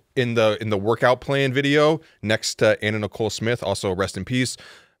shoe. in the workout plan video next to Anna Nicole Smith, also rest in peace.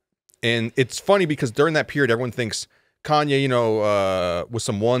 And it's funny because during that period, everyone thinks Kanye, you know, with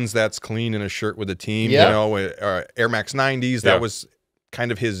some ones that's clean and a shirt with a team, Yeah. you know, Air Max 90s. Yeah. That was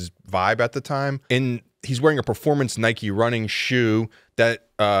kind of his vibe at the time. And he's wearing a performance Nike running shoe that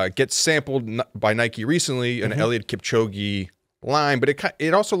gets sampled by Nike recently, an Elliot Kipchoge line, but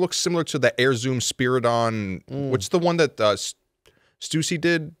it also looks similar to the Air Zoom Spiridon, which is the one that Stussy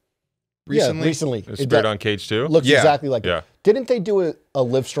did recently. Yeah, recently. The Spiridon Cage 2? Looks Yeah. exactly like Yeah. it. Didn't they do a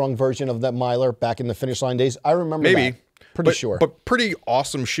Livestrong version of that Myler back in the Finish Line days? I remember Maybe. that. Pretty sure. But pretty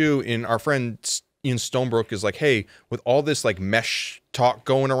awesome shoe. And our friend Ian Stonebrook is like, hey, with all this like mesh talk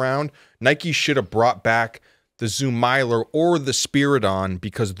going around, Nike should have brought back the Zoom Myler or the Spiridon,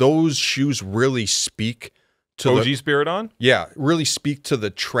 because those shoes really speak to OG Spiridon? really speak to the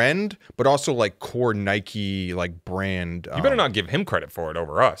trend, but also like core Nike like brand. You better not give him credit for it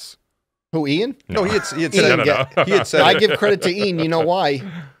over us. Who, Ian? No, he had said Ian, it. He had said I it. give credit to Ian. You know why?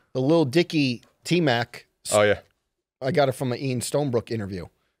 The Lil Dicky T-Mac. Oh yeah. I got it from an Ian Stonebrook interview.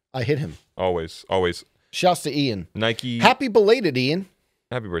 I hit him. Always. Shouts to Ian. Nike. Happy belated, Ian.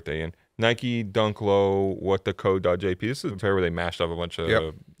 Happy birthday, Ian. Nike Dunk Low, what the code.jp. This is a pair where they mashed up a bunch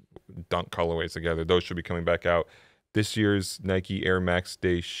of dunk colorways together. Those should be coming back out. This year's Nike Air Max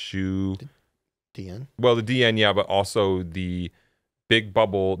Day shoe. DN. Well, the DN, yeah, but also the Big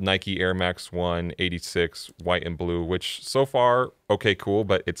Bubble Nike Air Max 1 86 white and blue, which so far, okay, cool,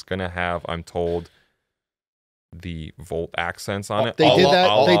 but it's going to have, I'm told, the Volt accents on it. They did that.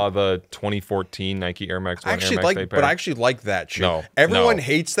 A la the 2014 Nike Air Max 1 I actually Air Max Day pair. but I actually like that shoe. No, everyone no.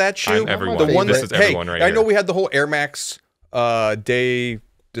 hates that shoe. I'm everyone. The one This that is everyone right I know here. we had the whole Air Max Day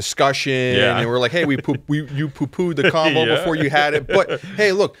discussion, and we're like, hey, you poo-pooed the combo Yeah. before you had it. But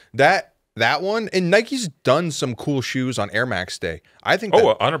hey, look, that one, and Nike's done some cool shoes on Air Max Day. I think.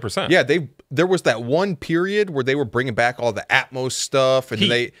 Oh, 100%. Yeah, there was that one period where they were bringing back all the Atmos stuff, and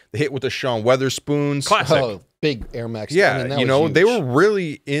they hit with the Sean Weatherspoons. Classic. Oh, big Air Max. Yeah, I mean, that you was know, huge. they were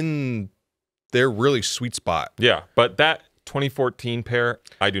really in their really sweet spot. Yeah, but that 2014 pair,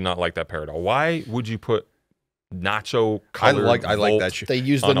 I do not like that pair at all. Why would you put nacho color? I like that shoe. They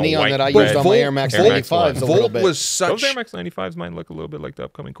used the on a neon white that I bread. used on my Air Max Air Max 95s a little Volt bit. was such. Those Air Max 95s might look a little bit like the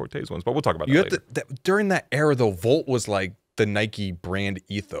upcoming Corteiz ones, but we'll talk about that You later. have to, during that era though, Volt was like the Nike brand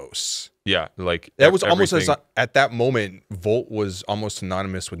ethos. Yeah, like That was almost everything. at that moment, Volt was almost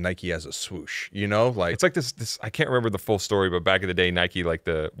synonymous with Nike as a swoosh. You know, like It's like this. I can't remember the full story, but back in the day, Nike, like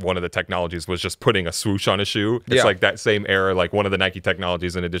one of the technologies was just putting a swoosh on a shoe. It's Yeah. like that same era. Like one of the Nike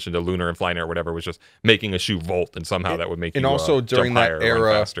technologies, in addition to Lunar and Flyknit or whatever, was just making a shoe volt, and somehow that would make and you also jump during that higher or run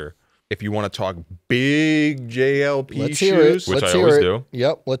era, faster. if you want to talk big JLP Let's hear it. shoes, Which Let's I hear always it. do.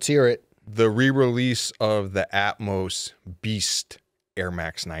 Yep, let's hear it. the re-release of the Atmos Beast Air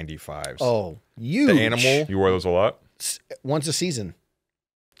Max 95s. Oh, huge. The animal. You wore those a lot. Once a season.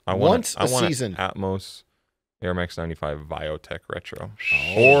 I Once want a season. Atmos Air Max 95 Biotech Retro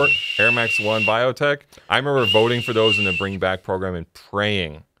Oh. or Air Max 1 Biotech. I remember voting for those in the Bring Back program and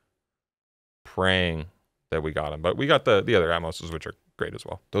praying that we got them. But we got the other Atmoses, which are great as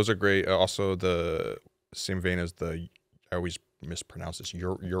well. Those are great. Also, the same vein as I always mispronounce this.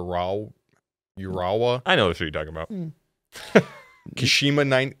 Urawa. I know the shoe you're talking about.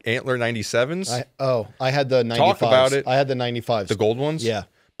 Kashima Antler 97s. I had the 95s. Talk about it. I had the 95s. The gold ones. Yeah.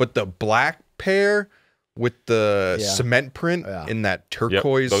 But the black pair with the Yeah. cement print Yeah. in that Yep,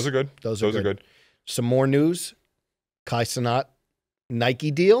 turquoise. those are good. Those are good. good. Some more news. Kai Cenat Nike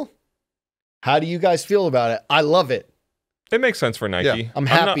deal. How do you guys feel about it? I love it. It makes sense for Nike. Yeah, I'm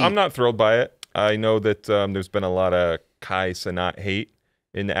happy. I'm not thrilled by it. I know that there's been a lot of Kai Cenat hate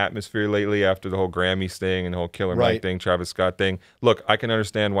in the atmosphere lately after the whole Grammys thing and the whole Killer Mike Right. thing, Travis Scott thing. Look, I can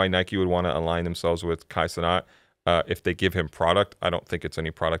understand why Nike would want to align themselves with Kai Cenat. If they give him product, I don't think it's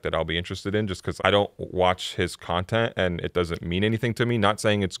any product that I'll be interested in just because I don't watch his content and it doesn't mean anything to me. Not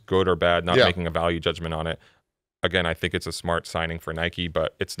saying it's good or bad, not Yeah. making a value judgment on it. Again, I think it's a smart signing for Nike,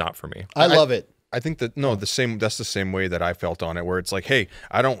 but it's not for me. I love it. I think that that's the same way that I felt on it, where it's like, hey,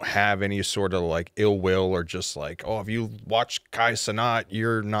 I don't have any sort of like ill will or just like, oh, if you watch Kai Cenat,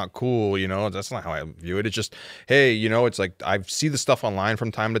 you're not cool, you know. That's not how I view it. It's just, hey, you know, it's like I see the stuff online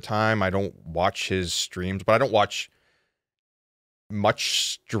from time to time. I don't watch his streams, but I don't watch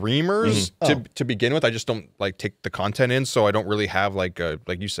much streamers to begin with. I just don't like take the content in, so I don't really have like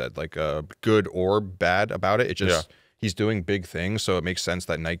you said, like a good or bad about it. It just he's doing big things, so it makes sense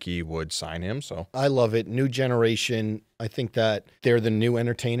that Nike would sign him. So I love it. New generation. I think that they're the new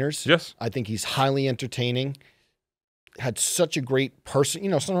entertainers. Yes. I think he's highly entertaining. Had such a great person. You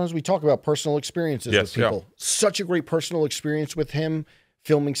know, sometimes we talk about personal experiences with people. Such a great personal experience with him,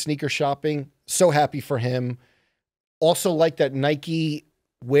 filming sneaker shopping. So happy for him. Also like that Nike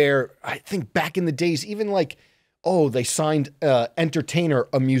where I think back in the days, even like, oh, they signed entertainer,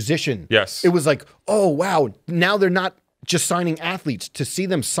 a musician. Yes. It was like, oh, wow. Now they're not just signing athletes. To see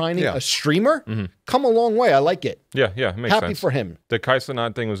them signing a streamer, come a long way. I like it. Yeah, it makes Happy sense. for him. The Kai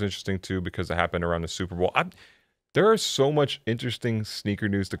Cenat thing was interesting too because it happened around the Super Bowl. There is so much interesting sneaker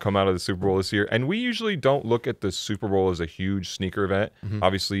news to come out of the Super Bowl this year, and we usually don't look at the Super Bowl as a huge sneaker event.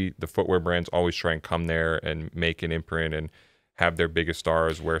 Obviously, the footwear brands always try and come there and make an imprint and have their biggest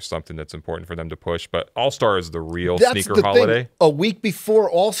stars wear something that's important for them to push. But All-Star is the real sneaker holiday. A week before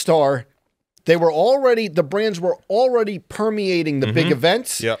All-Star, the brands were already permeating the big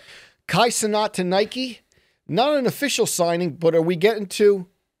events. Yep. Kai Cenat to Nike, not an official signing, but are we getting to?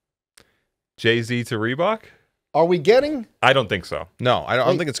 Jay-Z to Reebok? Are we getting? I don't think so. no, I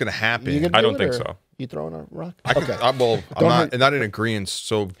don't think it's gonna happen. You gonna I do don't it, think or so. You throwing a rock? Okay. I'm not in agreement.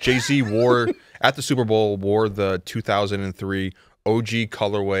 So Jay-Z wore at the Super Bowl the 2003 OG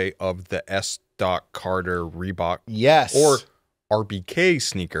colorway of the S. Carter Reebok Yes. or RBK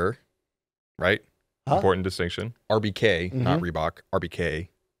sneaker, right? Huh? Important distinction. RBK, not Reebok. RBK.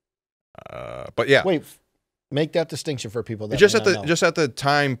 But yeah, Wait, make that distinction for people that just may at not the know. just at the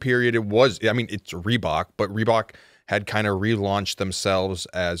time period, it was. I mean, it's Reebok, but Reebok had kind of relaunched themselves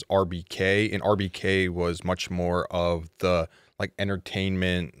as RBK, and RBK was much more of the like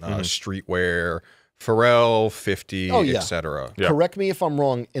entertainment, streetwear, Pharrell, 50, etc. Yeah. Correct me if I'm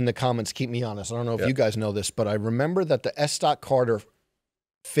wrong in the comments. Keep me honest. I don't know if you guys know this, but I remember that the S. Carter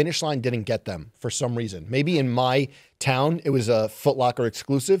finish line didn't get them for some reason. Maybe in my town, it was a Foot Locker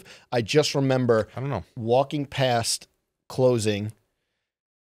exclusive. I just remember I don't know. walking past closing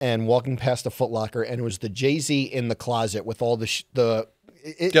and walking past the Foot Locker, and it was the Jay-Z in the closet with all the The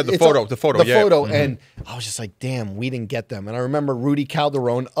photo, and I was just like, damn, we didn't get them. And I remember Rudy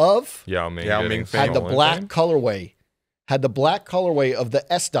Calderon of Yao Ming Ming had the stolen. black colorway, of the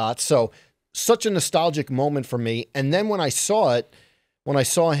S dots. So such a nostalgic moment for me. And then when I saw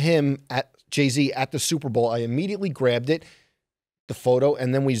him at Jay-Z at the Super Bowl, I immediately grabbed it, the photo,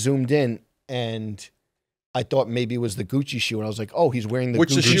 and then we zoomed in, and I thought maybe it was the Gucci shoe, and I was like, oh, he's wearing the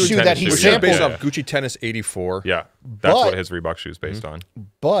Gucci shoe that he tennis shoe, sampled. based Yeah. off Gucci Tennis 84. Yeah, that's But- what his Reebok shoe is based on.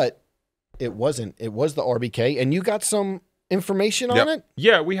 But it wasn't. It was the RBK, and you got some information on it?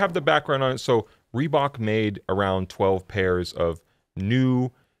 Yeah, we have the background on it. So Reebok made around 12 pairs of new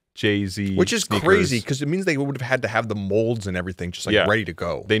Jay-Z Which is sneakers. crazy because it means they would have had to have the molds and everything just like ready to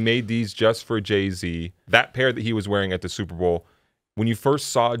go. They made these just for Jay-Z. That pair that he was wearing at the Super Bowl, when you first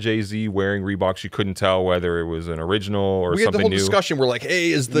saw Jay-Z wearing Reeboks, you couldn't tell whether it was an original or we something had the whole new. discussion. We're like,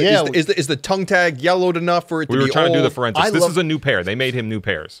 hey, is the tongue tag yellowed enough for it to be We were trying old? to do the forensics. This is a new pair. They made him new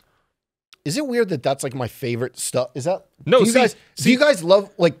pairs. Is it weird that that's like my favorite stuff? Is that No, Do you guys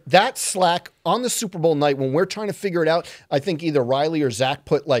love like that slack on the Super Bowl night when we're trying to figure it out? I think either Riley or Zach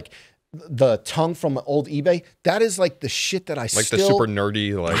put like the tongue from old eBay. That is like the shit that I Like still the super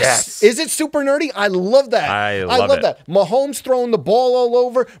nerdy, like Yes. Is it super nerdy? I love that. I love it. that. Mahomes throwing the ball all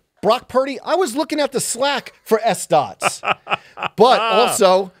over. Brock Purdy. I was looking at the slack for S dots, but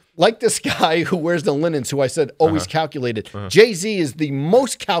also. Like this guy who wears the linens, who I said always calculated. Jay-Z is the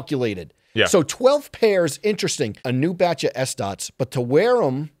most calculated. Yeah. So 12 pairs, interesting. A new batch of S-dots, but to wear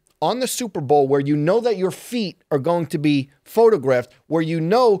them on the Super Bowl where you know that your feet are going to be photographed, where you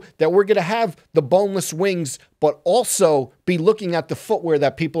know that we're going to have the boneless wings, but also be looking at the footwear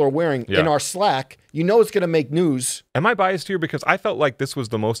that people are wearing in our slack. You know it's going to make news. Am I biased here? Because I felt like this was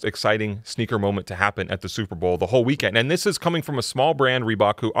the most exciting sneaker moment to happen at the Super Bowl the whole weekend. And this is coming from a small brand,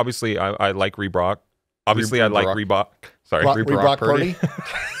 Reebok, who obviously I like Reebok. Obviously, I like Reebok. Sorry. Reebok Purdy.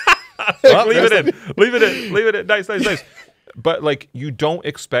 Well, leave it in. Leave it in. Leave it in. Nice, nice, nice. But like, you don't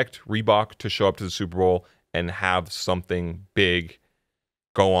expect Reebok to show up to the Super Bowl and have something big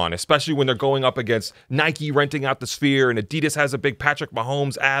go on, especially when they're going up against Nike renting out the Sphere and Adidas has a big Patrick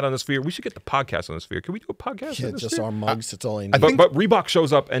Mahomes ad on the Sphere. We should get the podcast on the Sphere. Can we do a podcast Yeah, on the just Sphere? our mugs. It's all I need. But Reebok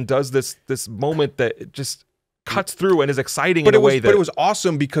shows up and does this moment that just cuts through and is exciting in a way that... But it was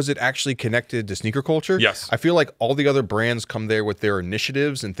awesome because it actually connected to sneaker culture. Yes. I feel like all the other brands come there with their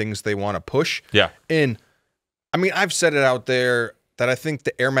initiatives and things they want to push. Yeah. And I mean, I've said it out there that I think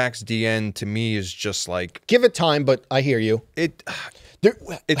the Air Max DN to me is just like... Give it time, but I hear you.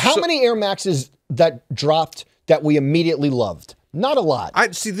 How many Air Maxes that dropped that we immediately loved? Not a lot.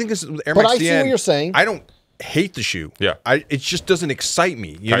 I see. The thing is, Air But Max I see DN, what you're saying. I don't hate the shoe. Yeah. It just doesn't excite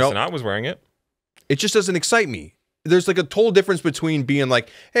me. You know, Cenat was wearing it. it just doesn't excite me. There's like a total difference between being like,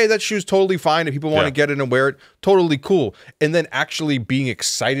 hey, that shoe's totally fine. If people want to get it and wear it, totally cool. And then actually being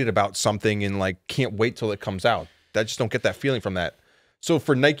excited about something and like, can't wait till it comes out. I just don't get that feeling from that. So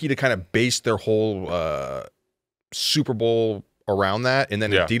for Nike to kind of base their whole Super Bowl around that, and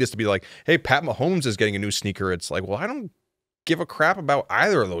then Adidas to be like, hey, Pat Mahomes is getting a new sneaker. It's like, well, I don't give a crap about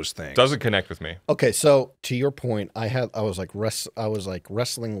either of those things. Doesn't connect with me. Okay, so to your point, I was like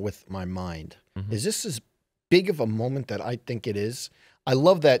wrestling with my mind. Is this as big of a moment that I think it is? I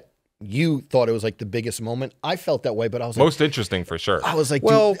love that you thought it was like the biggest moment. I felt that way, but I was most interesting for sure. I was like,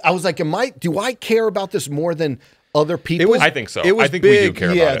 well, do I care about this more than other people? I think so. It was I think big. we do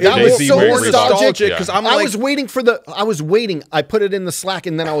care Yeah, about it. that was Jay-Z so wearing Reebok. nostalgic because Yeah. I'm I like, was waiting for I was waiting. I put it in the Slack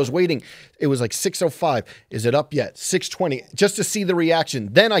and then I was waiting. It was like 6:05. Is it up yet? 6:20, just to see the reaction.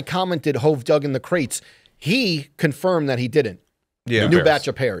 Then I commented, Hove dug in the crates. He confirmed that he didn't. yeah, New pairs. batch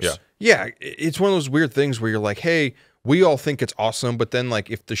of pairs. Yeah. yeah. It's one of those weird things where you're like, hey, we all think it's awesome, but then like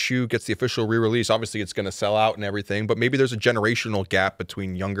if the shoe gets the official re-release, obviously it's going to sell out and everything. But maybe there's a generational gap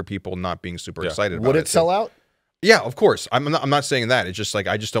between younger people not being super excited about it. Would it sell out? Yeah, of course. I'm not saying that. It's just like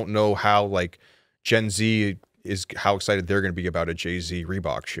I just don't know how like Gen Z is how excited they're going to be about a Jay-Z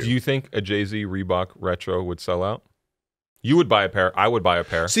Reebok shoe. Do you think a Jay-Z Reebok retro would sell out? You would buy a pair. I would buy a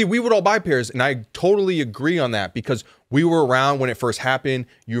pair. See, we would all buy pairs, and I totally agree on that because we were around when it first happened.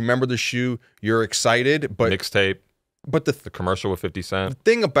 You remember the shoe. You're excited, but Mixtape, but the the commercial with 50 Cent.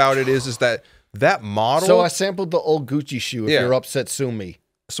 thing about it is that model. So I sampled the old Gucci shoe. If Yeah. you're upset, sue me.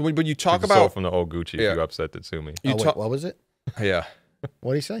 So when you talk Took the soul about from the old Gucci, Yeah. if you upset that sue me. you Wait, talk, what was it? yeah,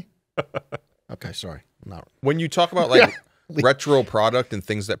 What did he say? Okay, sorry. I'm not. when you talk about like retro product and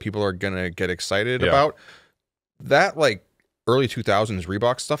things that people are gonna get excited Yeah. about, that like early 2000s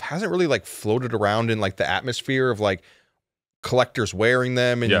Reebok stuff hasn't really like floated around in like the atmosphere of like collectors wearing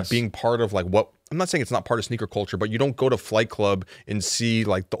them and Yes. being part of like what I'm not saying it's not part of sneaker culture, but you don't go to Flight Club and see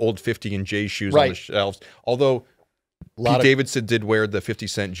like the old 50 and J shoes on the Right. shelves. Although Lot Pete of- Davidson did wear the 50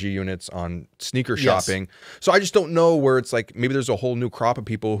 Cent G units on sneaker Yes. shopping. So I just don't know where it's like maybe there's a whole new crop of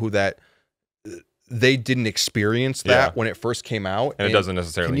people who that they didn't experience that Yeah. when it first came out. And it doesn't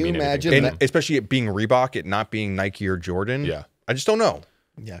necessarily Can you mean imagine anything. And especially it being Reebok, it not being Nike or Jordan. Yeah. I just don't know.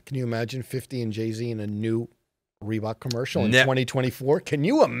 Yeah, can you imagine 50 and Jay-Z in a new Reebok commercial in Ne- 2024? Can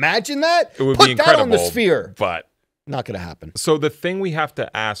you imagine that? It would Put be that incredible. on the Sphere. But Not going to happen. so the thing we have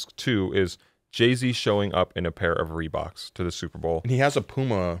to ask too is, Jay-Z showing up in a pair of Reeboks to the Super Bowl. And he has a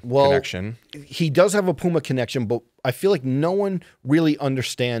Puma connection. He does have a Puma connection, but I feel like no one really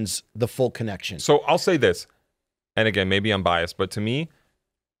understands the full connection. So I'll say this, and again, maybe I'm biased, but to me,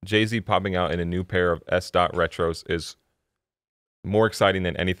 Jay-Z popping out in a new pair of S. Retros is more exciting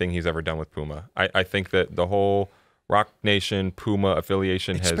than anything he's ever done with Puma. I think that the whole Rock Nation Puma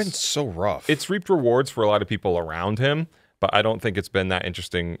affiliation It's been so rough. It's reaped rewards for a lot of people around him, but I don't think it's been that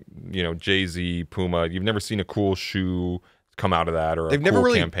interesting. You know, Jay-Z, Puma, you've never seen a cool shoe come out of that, or they've a never cool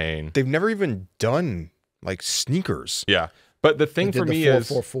really campaign. They've never even done like sneakers. Yeah. But the thing for me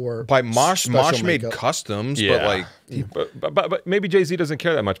is by Mosh made customs, yeah. but like but maybe Jay-Z doesn't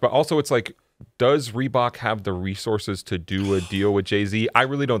care that much. But also it's like, does Reebok have the resources to do a deal with Jay-Z? I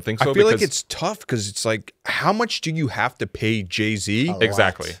really don't think so. I feel like it's tough because it's like, how much do you have to pay Jay-Z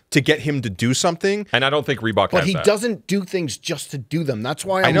exactly to get him to do something? And I don't think Reebok has that. But he doesn't do things just to do them. That's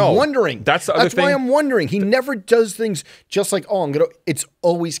why I'm wondering. That's the other thing. Why I'm wondering. He never does things just like, oh, I'm gonna. It's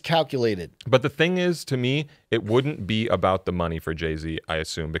always calculated. But the thing is, to me, it wouldn't be about the money for Jay-Z, I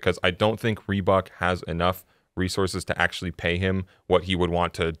assume, because I don't think Reebok has enough resources to actually pay him what he would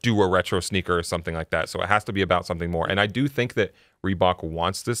want to do a retro sneaker or something like that. So it has to be about something more. And I do think that Reebok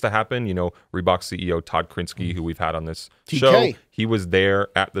wants this to happen. You know, Reebok CEO Todd Krinsky, who we've had on this show, he was there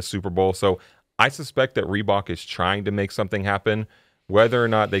at the Super Bowl. So I suspect that Reebok is trying to make something happen. Whether or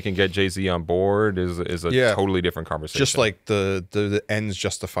not they can get Jay-Z on board is a totally different conversation. Just like the ends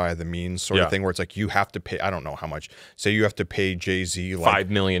justify the means sort of thing, where it's like you have to pay, I don't know how much. Say you have to pay Jay-Z like $5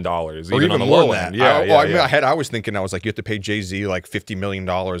 million, or even on the more low than end. that. I was thinking, I was like, you have to pay Jay-Z like $50 million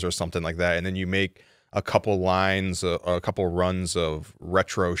or something like that, and then you make a couple lines, a couple runs of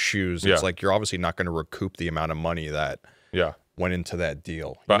retro shoes. It's like you're obviously not going to recoup the amount of money that went into that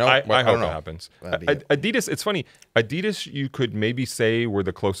deal. But I hope it happens. Adidas, it's funny. Adidas, you could maybe say were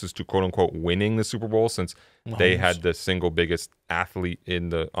the closest to quote unquote winning the Super Bowl, since they had the single biggest athlete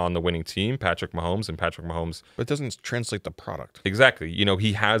on the winning team, Patrick Mahomes, and Patrick Mahomes. But it doesn't translate the product. Exactly. You know,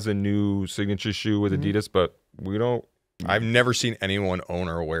 he has a new signature shoe with Adidas, but we don't. I've never seen anyone own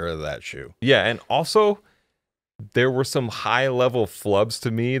or wear of that shoe. Yeah, and also there were some high-level flubs to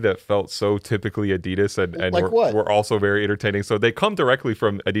me that felt so typically Adidas, and were also very entertaining. So they come directly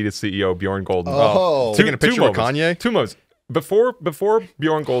from Adidas CEO Bjorn Gulden. Taking a picture with Kanye? 2 months. Before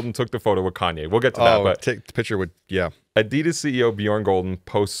Bjorn Gulden took the photo with Kanye. We'll get to that. But take the picture with, Adidas CEO Bjorn Gulden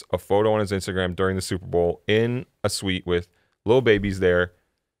posts a photo on his Instagram during the Super Bowl in a suite with little babies there.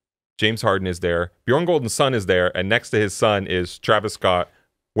 James Harden is there. Bjorn Gulden's son is there. And next to his son is Travis Scott,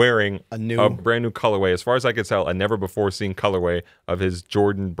 wearing a brand new colorway, as far as I could tell, a never before seen colorway of his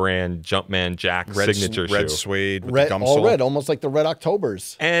Jordan brand Jumpman Jack signature shoe. Red suede with the gum sole. All red, almost like the Red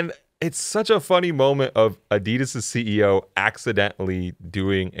Octobers. And it's such a funny moment of Adidas' CEO accidentally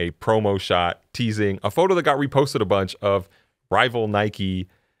doing a promo shot, teasing a photo that got reposted a bunch of rival Nike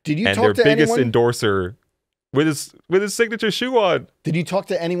and their biggest endorser with his signature shoe on. Did you talk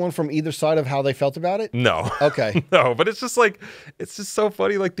to anyone from either side of how they felt about it? No. Okay. No, but it's just so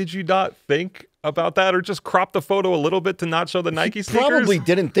funny. Like, did you not think about that, or just crop the photo a little bit to not show the Nike sneakers? Probably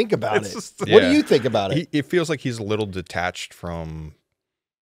didn't think about it. What do you think about it? It feels like he's a little detached from,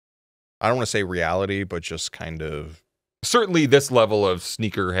 I don't want to say reality, but just kind of. Certainly this level of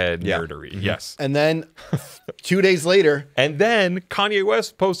sneakerhead nerdery. Yes. And then 2 days later. And then Kanye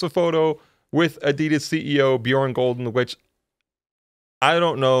West posts a photo with Adidas CEO Bjorn Gulden, which I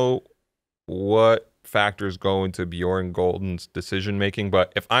don't know what factors go into Bjorn Gulden's decision making,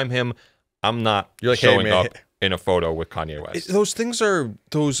 but if I'm him, I'm not showing up in a photo with Kanye West. Those things are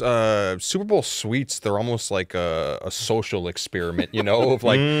Super Bowl suites. They're almost like a social experiment, you know, of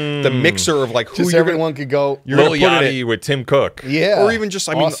like the mixer of like who everyone could go. Lil Yachty with Tim Cook, or even just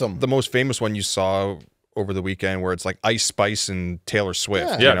mean the most famous one you saw over the weekend, where it's like Ice Spice and Taylor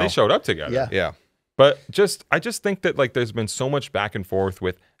Swift. Yeah, they showed up together. Yeah. But I just think that like there's been so much back and forth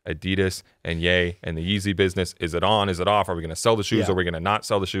with Adidas and Ye and the Yeezy business. Is it on? Is it off? Are we going to sell the shoes? Are we going to not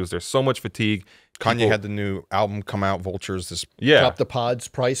sell the shoes? There's so much fatigue. Kanye had the new album come out, Vultures. Drop the pods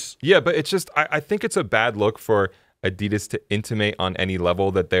price. Yeah, but it's just I think it's a bad look for Adidas to intimate on any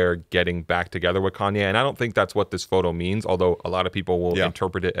level that they're getting back together with Kanye. And I don't think that's what this photo means, although a lot of people will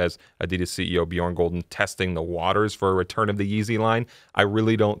interpret it as Adidas CEO Bjorn Gulden testing the waters for a return of the Yeezy line. I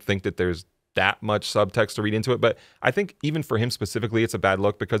really don't think that there's that much subtext to read into it. But I think even for him specifically, it's a bad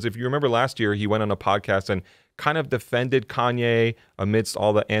look, because if you remember last year, he went on a podcast and kind of defended Kanye amidst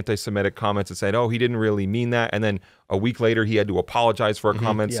all the anti-Semitic comments and said, oh, he didn't really mean that. And then A week later, he had to apologize for a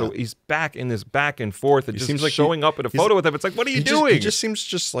comment. So he's back in this back and forth. It just seems like showing up in a photo with him. It's like, what are you doing? He just seems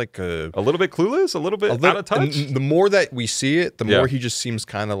just like a little bit clueless, a little bit out of touch. The more that we see it, the more he just seems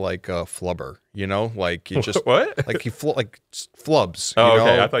kind of like a flubber, you know? Like he just what? Like he flubs. Oh, you know?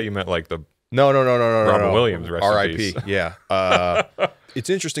 okay. I thought you meant like the no. Robin Williams, rest in R.I.P. peace. Yeah. It's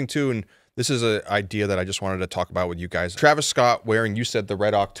interesting too, and this is an idea that I just wanted to talk about with you guys. Travis Scott wearing, you said, the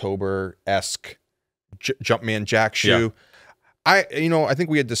Red October-esque Jumpman Jack shoe. I think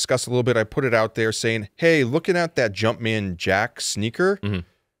we had discussed a little bit. I put it out there saying, hey, looking at that Jumpman Jack sneaker,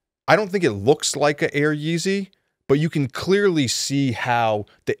 I don't think it looks like an Air Yeezy, but you can clearly see how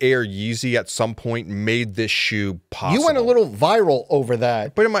the Air Yeezy at some point made this shoe possible. You went a little viral over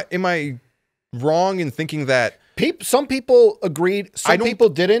that. But am I wrong in thinking that some people agreed, some people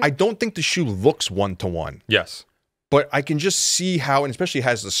didn't? I don't think the shoe looks one-to-one. Yes. But I can just see how, and especially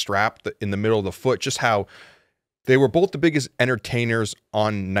has the strap in the middle of the foot, just how they were both the biggest entertainers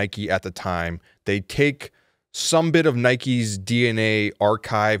on Nike at the time. They take some bit of Nike's DNA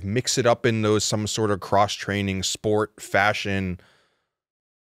archive, mix it up in some sort of cross-training, sport, fashion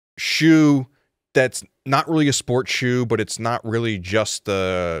shoe that's not really a sport shoe, but it's not really just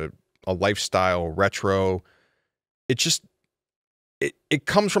a lifestyle retro. It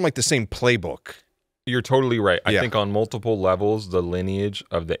comes from like the same playbook. You're totally right. I think on multiple levels, the lineage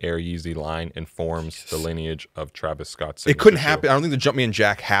of the Air Yeezy line informs the lineage of Travis Scott's. It couldn't happen. I don't think the Jumpman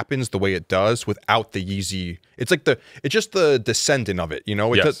Jack happens the way it does without the Yeezy. It's like it's just the descendant of it. You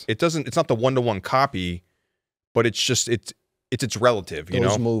know, it's not the one-to-one copy, but it's just it's its relative. You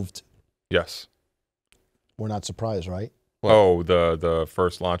know, moved. Yes. We're not surprised, right? Oh, the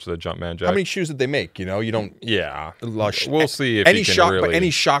first launch of the Jumpman Jack. How many shoes did they make? You know, you don't. Yeah. Lush. We'll see if any shock, but any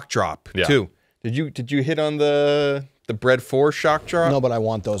shock drop too. Did you hit on the Bread 4 shock drop? No, but I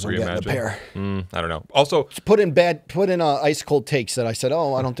want those. I'm getting a pair. I don't know. Also, put in ice cold takes that I said,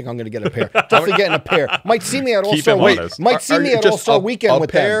 oh, I don't think I'm going to get a pair. Definitely getting a pair. Might see me at All-Star All-Star Weekend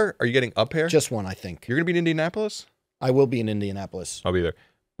with pair? them. Are you getting a pair? Just one, I think. You're going to be in Indianapolis? I will be in Indianapolis. I'll be there.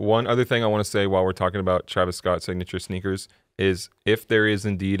 One other thing I want to say while we're talking about Travis Scott signature sneakers is if there is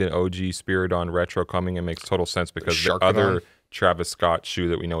indeed an OG Spiridon retro coming, it makes total sense because the other Travis Scott shoe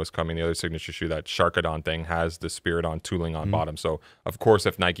that we know is coming, the other signature shoe, that Sharkadon thing, has the Spiridon tooling on bottom. So, of course,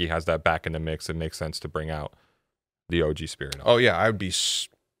 if Nike has that back in the mix, it makes sense to bring out the OG Spiridon. Oh, yeah. I would be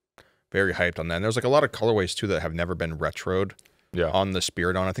very hyped on that. And there's like a lot of colorways, too, that have never been retroed on the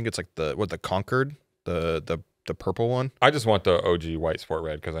Spiridon. I think it's like the Concord, the purple one. I just want the OG white sport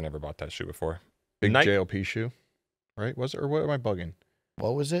red because I never bought that shoe before. Big JLP shoe, right? Was it, or what am I bugging?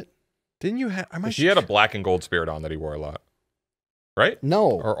 What was it? Didn't you have? He had a black and gold Spiridon that he wore a lot, right?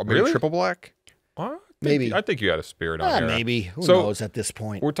 No, or maybe triple black. Maybe. I think you had a Spiridon. Maybe. Who knows at this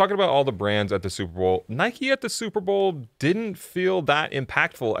point? We're talking about all the brands at the Super Bowl. Nike at the Super Bowl didn't feel that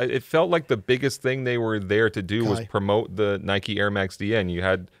impactful. It felt like the biggest thing they were there to do was promote the Nike Air Max DN. You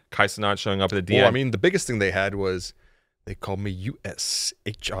had Kai Cenat showing up at the DN. Well, I mean, the biggest thing they had was they called me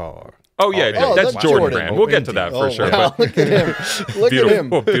USHR. Oh, yeah, that's Jordan brand. We'll get to that for sure. Wow. Look at him. Look at him.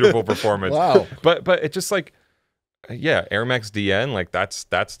 Beautiful performance. Wow. But it's just like, yeah, Air Max DN, like that's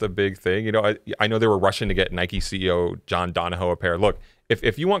the big thing. You know, I know they were rushing to get Nike CEO John Donahoe a pair. Look,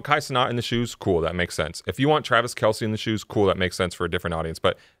 if you want Kai Cenat in the shoes, cool, that makes sense. If you want Travis Kelce in the shoes, cool, that makes sense for a different audience.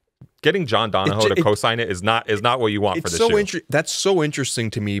 But getting John Donahoe to co-sign it is not what you want for the shoe. That's so interesting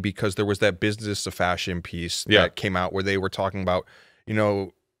to me because there was that Business of Fashion piece that came out where they were talking about, you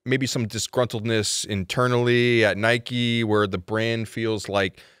know, maybe some disgruntledness internally at Nike where the brand feels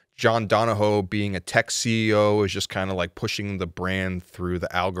like John Donahoe, being a tech CEO, is just kind of like pushing the brand through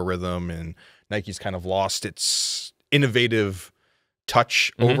the algorithm, and Nike's kind of lost its innovative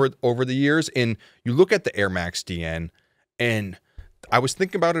touch over the years. And you look at the Air Max DN, and I was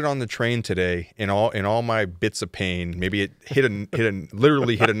thinking about it on the train today. In all my bits of pain, maybe it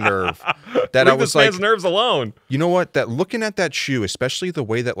literally hit a nerve. That I was like, man's nerves alone. You know what? That looking at that shoe, especially the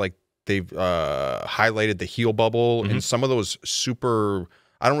way that like they've highlighted the heel bubble and some of those super,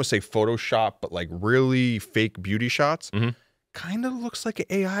 I don't want to say Photoshop, but like really fake beauty shots, kind of looks like an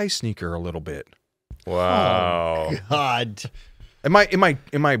AI sneaker a little bit. Wow. Oh, God. Am I?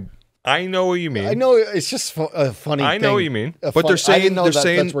 I know what you mean. I know it's just a funny thing. I know what you mean. But they're saying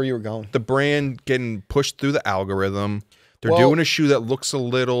that's where you were going. The brand getting pushed through the algorithm. They're doing a shoe that looks a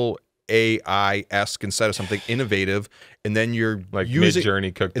little AI-esque instead of something innovative, and then you're like using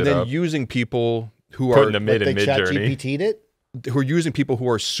Mid-Journey cooked and it then up. using people who Putting are the mid and Mid-Journey. ChatGPT'd it? Who are using people who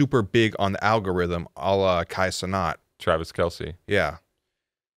are super big on the algorithm, a la Kai Cenat. Travis Kelce. Yeah.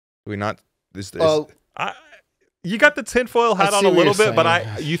 Do we not? You got the tinfoil hat on a little bit,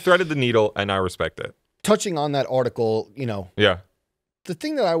 but you threaded the needle, and I respect it. touching on that article, you know, Yeah. the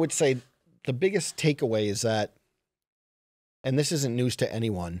thing that I would say the biggest takeaway is that, and this isn't news to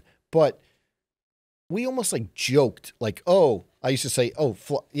anyone, but we almost like joked, like, oh, I used to say, oh,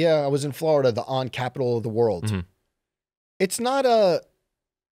 yeah, I was in Florida, the on capital of the world. Mm-hmm. It's not a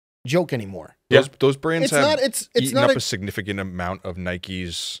joke anymore. Those brands It's have not. It's eaten not up a significant amount of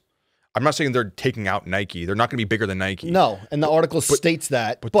Nike's. I'm not saying they're taking out Nike. They're not going to be bigger than Nike. No, and the article states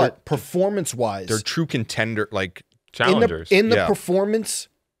that. But performance-wise, they're true contender, like challengers. in the performance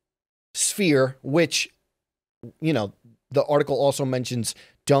sphere, which, you know, the article also mentions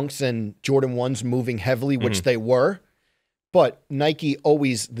Dunks and Jordan 1s moving heavily, which they were. But Nike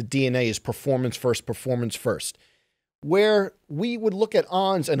always, the DNA is performance first, performance first. Where we would look at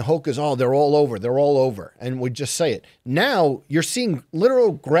Ons and Hoka's, oh, they're all over, and we'd just say it. Now you're seeing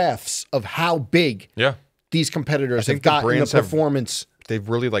literal graphs of how big these competitors have gotten the performance. They've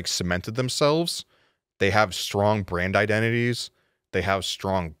really like cemented themselves. They have strong brand identities. They have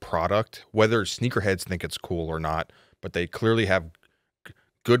strong product, whether sneakerheads think it's cool or not, but they clearly have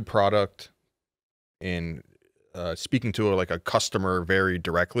good product in speaking to a customer very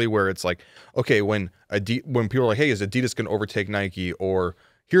directly, where it's like, okay, when people are like, hey, is Adidas going to overtake Nike, or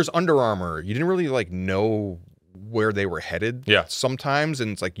here's Under Armour, you didn't really like know where they were headed sometimes,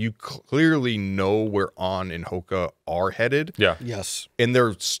 and it's like you clearly know where On and Hoka are headed. Yes, and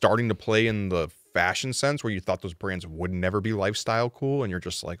they're starting to play in the fashion sense where you thought those brands would never be lifestyle cool, and you're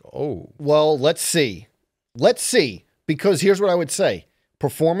just like, oh, well, let's see, because here's what I would say,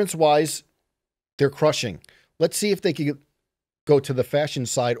 performance wise, they're crushing. Let's see if they could go to the fashion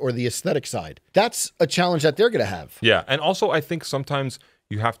side or the aesthetic side. That's a challenge that they're going to have. Yeah, and also I think sometimes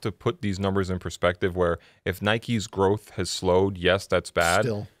you have to put these numbers in perspective, where if Nike's growth has slowed, yes, that's bad.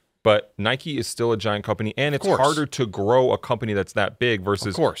 But Nike is still a giant company, and it's harder to grow a company that's that big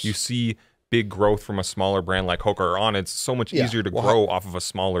versus you see big growth from a smaller brand like Hoka or On. It's so much easier to grow off of a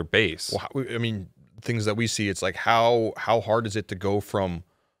smaller base. Well, I mean, things that we see, it's like how hard is it to go from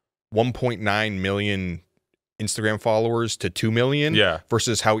 1.9 million Instagram followers to 2 million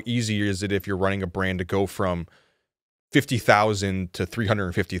versus how easy is it if you're running a brand to go from 50,000 to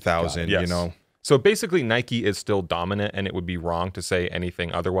 350,000, you know? So basically Nike is still dominant, and it would be wrong to say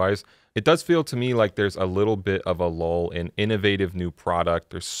anything otherwise. It does feel to me like there's a little bit of a lull in innovative new product.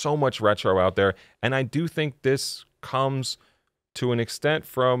 There's so much retro out there, and I do think this comes to an extent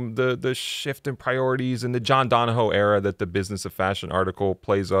from the shift in priorities in the John Donahoe era that the Business of Fashion article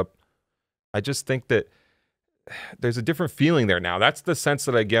plays up. I just think that there's a different feeling there now. That's the sense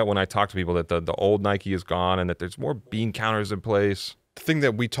that I get when I talk to people, that the old Nike is gone and that there's more bean counters in place. The thing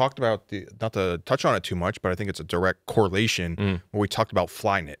that we talked about, not to touch on it too much, but I think it's a direct correlation where we talked about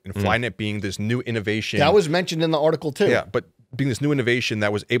Flyknit, and Flyknit being this new innovation. That was mentioned in the article too. Yeah, but being this new innovation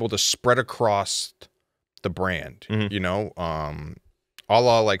that was able to spread across the brand, you know, a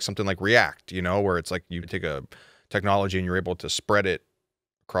la like something like React, you know, where it's like you take a technology and you're able to spread it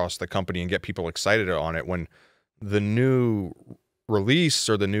across the company and get people excited on it. When the new release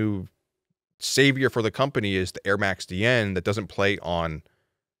or the new savior for the company is the Air Max DN that doesn't play on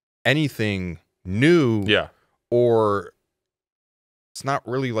anything new, or it's not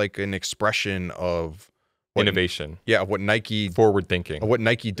really like an expression of innovation. Of what Nike forward thinking, of what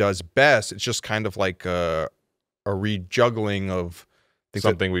Nike does best. It's just kind of like a rejuggling of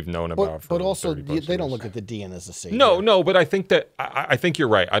something we've known about. But also, they don't look at the DN as a savior. No, but I think that I think you're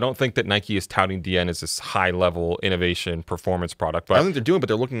right. I don't think that Nike is touting DN as this high level innovation performance product. But I don't think they're doing, but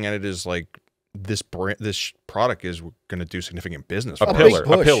they're looking at it as like this product is going to do significant business. A pillar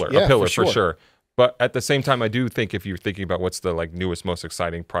for sure. But at the same time, I do think if you're thinking about what's the like newest, most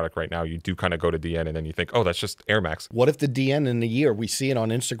exciting product right now, you do kind of go to DN and then you think, oh, that's just Air Max. What if the DN in a year we see it on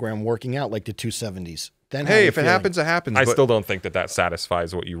Instagram working out like the 270s? Then hey, if it happens, it happens. I still don't think that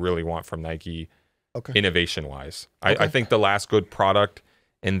satisfies what you really want from Nike, innovation wise. I think the last good product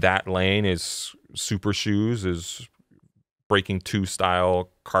in that lane is Super Shoes, is Breaking 2 style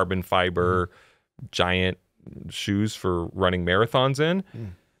carbon fiber giant shoes for running marathons in.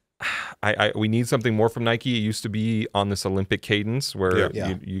 We need something more from Nike. It used to be on this Olympic cadence where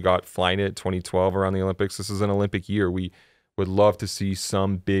you got Flyknit 2012 around the Olympics. This is an Olympic year. We would love to see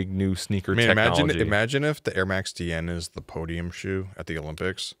some big new sneaker technology. Imagine if the Air Max DN is the podium shoe at the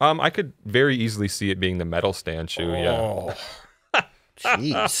Olympics. I could very easily see it being the medal stand shoe.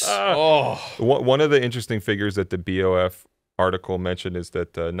 Jeez. One of the interesting figures that the BOF article mentioned is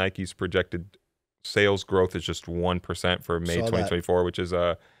that Nike's projected sales growth is just 1% for May 2024, which is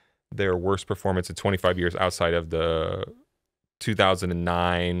their worst performance in 25 years outside of the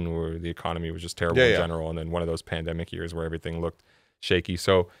 2009 where the economy was just terrible in general, and then one of those pandemic years where everything looked shaky.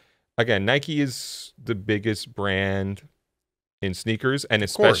 So again, Nike is the biggest brand in sneakers, and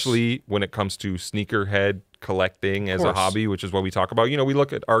especially when it comes to sneakerhead collecting as a hobby, which is what we talk about. You know, we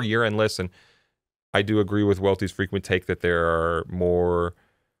look at our year-end list, and I do agree with Welty's frequent take that there are more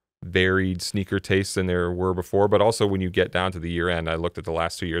varied sneaker tastes than there were before. But also, when you get down to the year-end, I looked at the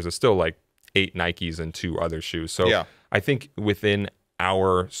last 2 years, it's still like 8 Nikes and 2 other shoes. So I think within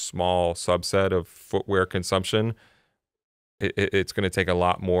our small subset of footwear consumption, it's going to take a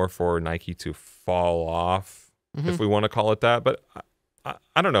lot more for Nike to fall off, if we want to call it that. But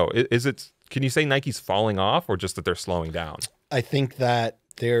I don't know. Is it? Can you say Nike's falling off, or just that they're slowing down? I think that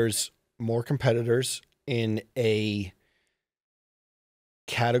there's more competitors in a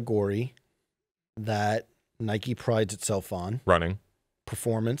category that Nike prides itself on. Running.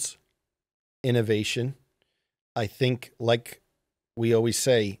 Performance. Innovation. I think, like we always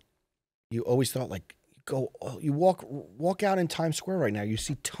say, you always thought, like, you walk out in Times Square right now, you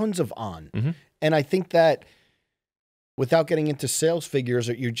see tons of On. And I think that without getting into sales figures,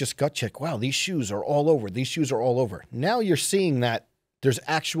 or you just gut check, wow, these shoes are all over. These shoes are all over. Now you're seeing that there's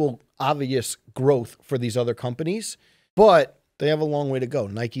actual obvious growth for these other companies, but they have a long way to go.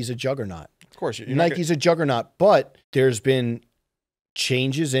 Nike's a juggernaut. Of course. Nike's a juggernaut, but there's been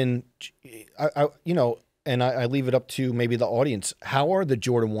changes in, and I leave it up to maybe the audience. How are the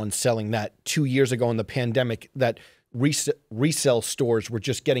Jordan 1s selling that 2 years ago in the pandemic, that resale stores were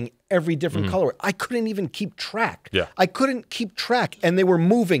just getting every different color? I couldn't even keep track. I couldn't keep track, and they were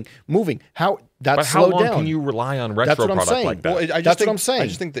moving. How that slowed down. How long can you rely on retro product like that? Well, That's what I'm saying. I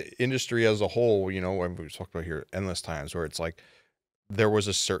just think the industry as a whole, you know, we've talked about here endless times, where it's like there was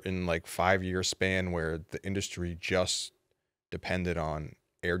a certain like 5-year span where the industry just depended on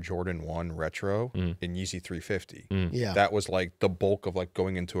Air Jordan 1 retro and Yeezy 350. Yeah, that was like the bulk of like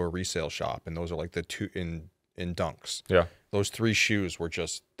going into a resale shop, and those are like the two in Dunks. Yeah, those 3 shoes were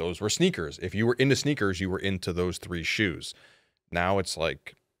just, those were sneakers. If you were into sneakers, you were into those 3 shoes. Now it's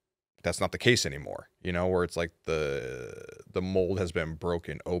like that's not the case anymore. You know, where it's like the mold has been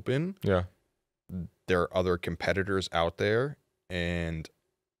broken open. Yeah, there are other competitors out there, and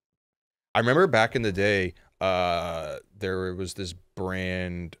I remember back in the day, there was this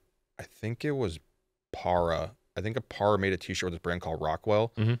brand, I think it was Para. I think a Para made a t-shirt with this brand called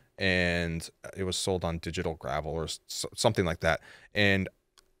Rockwell, and it was sold on Digital Gravel or something like that. And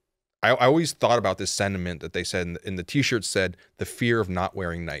I always thought about this sentiment that they said in the t-shirt said, the fear of not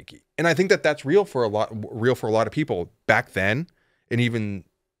wearing Nike. And I think that that's real for a lot of people back then, and even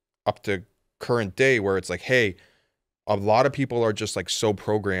up to current day, where it's like, hey, a lot of people are just like so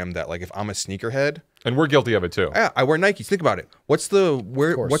programmed that like if I'm a sneakerhead, and we're guilty of it too. Yeah, I wear Nikes. Think about it. What's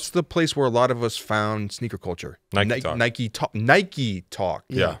the place where a lot of us found sneaker culture? Nike Talk.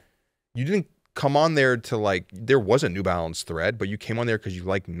 Yeah. You didn't come on there to like, there was a New Balance thread, but you came on there because you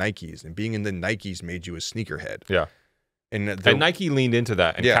like Nikes, and being in the Nikes made you a sneakerhead. Yeah. And Nike leaned into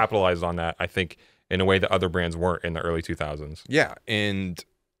that and capitalized on that, I think, in a way that other brands weren't in the early 2000s. Yeah. And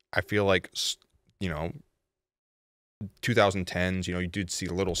I feel like, you know, 2010s, you know, you did see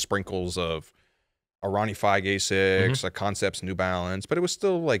little sprinkles of a Ronnie Fieg A6, a Concepts New Balance, but it was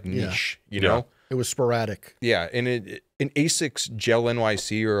still like niche, you know? It was sporadic. Yeah, and an A6 Gel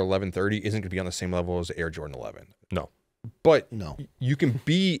NYC or 1130 isn't going to be on the same level as Air Jordan 11. No. But you can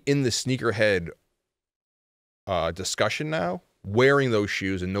be in the sneakerhead discussion now wearing those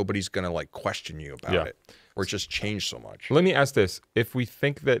shoes, and nobody's going to like question you about it. Or it's just changed so much. Let me ask this. If we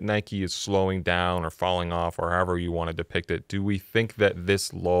think that Nike is slowing down or falling off, or however you want to depict it, do we think that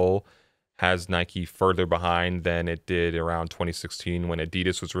this lull has Nike further behind than it did around 2016 when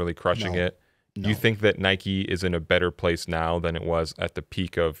Adidas was really crushing it? Do you think that Nike is in a better place now than it was at the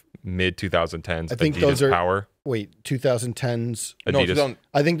peak of mid-2010s? I think Adidas those are power? Wait, 2010s? Adidas. No,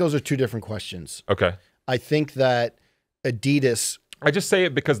 I think those are 2 different questions. Okay. I think that Adidas... I just say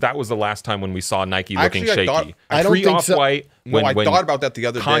it because that was the last time when we saw Nike looking shaky. I don't think so. Off-white. I thought about that the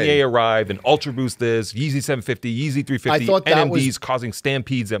other day. Kanye arrived, and Ultra Boost this, Yeezy 750, Yeezy 350, NMDs causing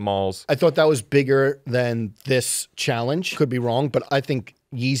stampedes at malls. I thought that was bigger than this challenge. Could be wrong, but I think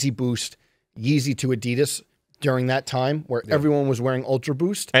Yeezy Boost, Yeezy to Adidas during that time where everyone was wearing Ultra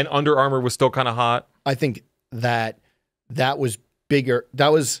Boost. And Under Armour was still kind of hot. I think that was bigger.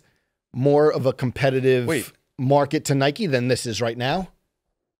 That was more of a competitive market to Nike than this is right now.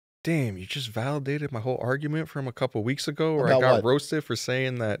 Damn, you just validated my whole argument from a couple of weeks ago where About I got what? roasted for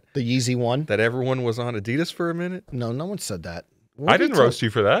saying that The Yeezy one? that everyone was on Adidas for a minute. No, no one said that. I didn't roast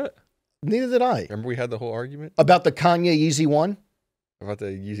you for that. Neither did I. Remember we had the whole argument? About the Kanye Yeezy one? About the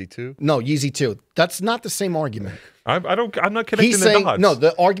Yeezy 2? No, Yeezy 2. That's not the same argument. I'm not connecting He's the saying, dots. no,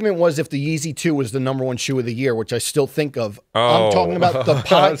 the argument was if the Yeezy 2 was the #1 shoe of the year, which I still think of. Oh. I'm talking about the I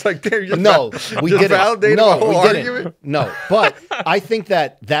pot. was like, damn, you just No, we just didn't. validated No, my whole we argument? didn't. No, but I think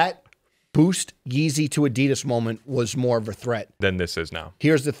that boost Yeezy to Adidas moment was more of a threat. Than this is now.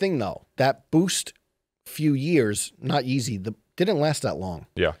 Here's the thing, though. That boost few years, not Yeezy, didn't last that long.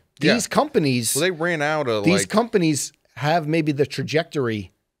 Yeah. These companies, Well, they ran out of these like companies have maybe the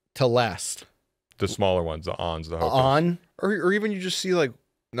trajectory to last. The smaller ones, the Ons, the Hokas. On, or even you just see like,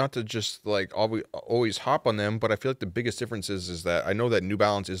 not to just like always hop on them, but I feel like the biggest difference is that I know that New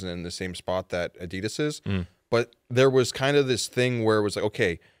Balance isn't in the same spot that Adidas is, but there was kind of this thing where it was like,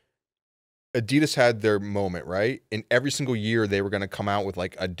 okay, Adidas had their moment, right? And every single year they were going to come out with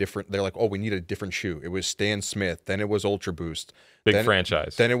like a different, they're like, oh, we need a different shoe. It was Stan Smith, then it was Ultra Boost. Big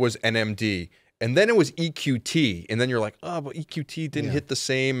franchise. Then it was NMD. And then it was EQT. And then you're like, oh, but EQT didn't hit the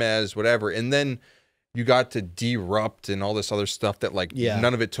same as whatever. And then you got to Derupt and all this other stuff that like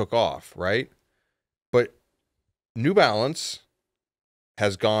none of it took off, right? But New Balance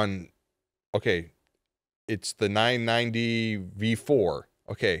has gone, okay, it's the 990 V4.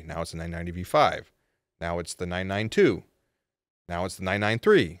 Okay, now it's the 990 V5. Now it's the 992. Now it's the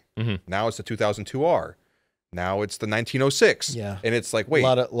 993. Now it's the 2002R. Now it's the 1906. Yeah. And it's like, wait.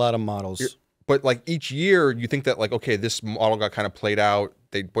 a lot of models. But like each year you think that like, okay, this model got kind of played out.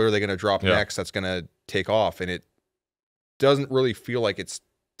 Where are they going to drop next? That's going to take off. And it doesn't really feel like it's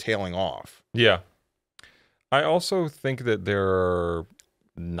tailing off. Yeah. I also think that there are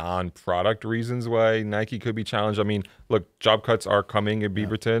non-product reasons why Nike could be challenged. I mean, look, job cuts are coming at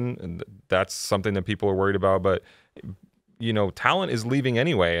Beaverton, and that's something that people are worried about. But, you know, talent is leaving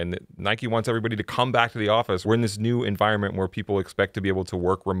anyway, and Nike wants everybody to come back to the office. We're in this new environment where people expect to be able to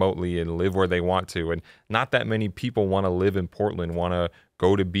work remotely and live where they want to, and not that many people want to live in Portland, want to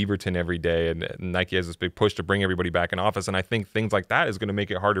go to Beaverton every day, and Nike has this big push to bring everybody back in office, and I think things like that is going to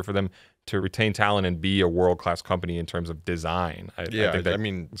make it harder for them to retain talent and be a world-class company in terms of design. I think that, I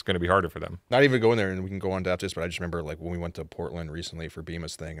mean, it's going to be harder for them. Not even going there, and we can go on to after this, but I just remember like when we went to Portland recently for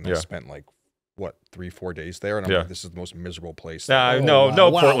Bemis thing, and I spent like, what, 3-4 days there, and I'm like, this is the most miserable place. No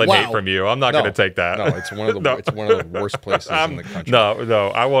Portland hate from you. I'm not going to take that. No, it's one of the it's one of the worst places in the country.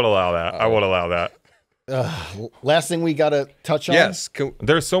 No, I won't allow that. I won't allow that. Last thing we got to touch on. Yes,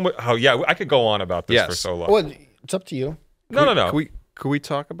 there's so much. Oh yeah, I could go on about this for so long. Well, it's up to you. No. Could we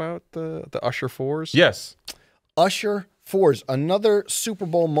talk about the Usher 4s? Yes. Usher 4s, another Super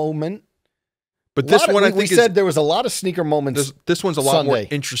Bowl moment. But this one, I think, we said there was a lot of sneaker moments. This one's a lot more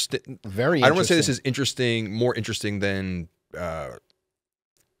interesting. Very interesting. I don't want to say this is interesting, more interesting than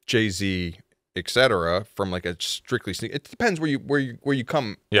Jay-Z, etc. From like a strictly sneaker. It depends where you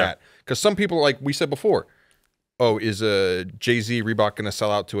come at. Because some people, like we said before, oh, is a Jay-Z Reebok going to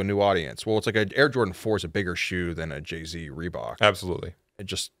sell out to a new audience? Well, it's like an Air Jordan 4 is a bigger shoe than a Jay-Z Reebok. Absolutely. It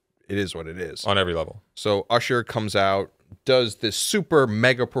is what it is. On every level. So Usher comes out, does this super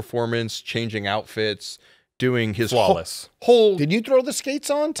mega performance, changing outfits, doing his flawless whole. Did you throw the skates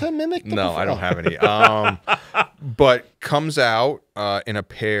on to mimic the No, I don't have any. But comes out in a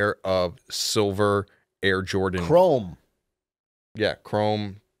pair of silver Air Jordan. Chrome. Yeah,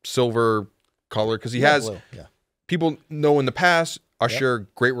 chrome, silver color. Because he has, blue. Yeah. People know in the past, Usher,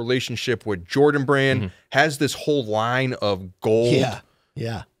 great relationship with Jordan Brand, has this whole line of gold.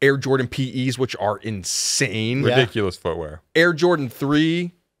 Yeah. Air Jordan PEs, which are insane. Ridiculous footwear. Air Jordan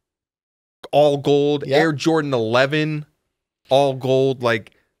 3, all gold. Yeah. Air Jordan 11, all gold.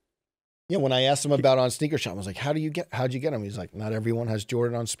 Like, yeah, when I asked him about on Sneaker Shop, I was like, how'd you get him? He's like, not everyone has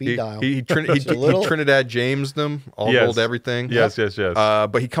Jordan on speed dial. He Trinidad James them, all gold everything. Yes.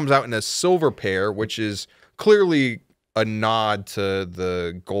 But he comes out in a silver pair, which is clearly a nod to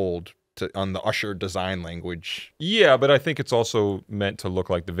the gold on the Usher design language. Yeah, but I think it's also meant to look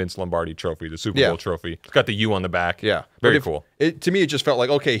like the Vince Lombardi trophy, the Super Bowl trophy. It's got the U on the back. Yeah. Very cool. To me, it just felt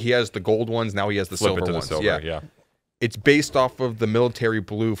like, okay, he has the gold ones, now he has the silver ones. Yeah. It's based off of the military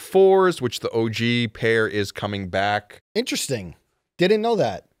blue 4s, which the OG pair is coming back. Interesting. Didn't know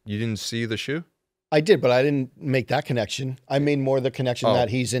that. You didn't see the shoe? I did, but I didn't make that connection. I made more the connection that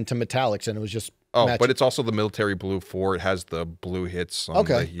he's into metallics, and it was just matching. But it's also the military blue 4. It has the blue hits on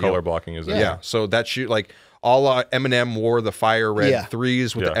the heel. Color blocking is there. Yeah. So that shoe, like all Eminem wore the fire red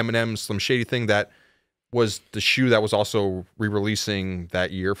 3s with the Eminem Slim Shady thing. That was the shoe that was also re-releasing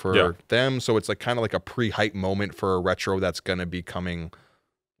that year for them. So it's like kind of like a pre-hype moment for a retro that's going to be coming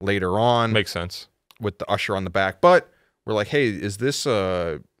later on. Makes sense. With the Usher on the back. But we're like, hey, is this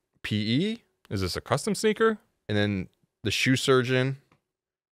a PE? Is this a custom sneaker? And then the shoe surgeon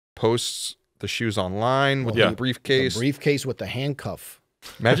posts the shoes online with the briefcase. The briefcase with the handcuff.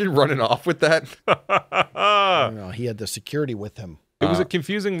 Imagine running off with that. I don't know. He had the security with him. It was a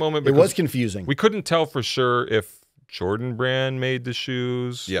confusing moment. It Because was confusing. we couldn't tell for sure if Jordan Brand made the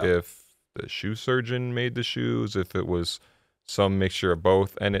shoes, if the shoe surgeon made the shoes, if it was some mixture of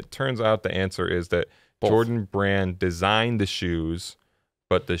both. And it turns out the answer is that Jordan Brand designed the shoes,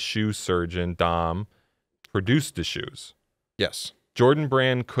 but the shoe surgeon, Dom, produced the shoes. Yes. Jordan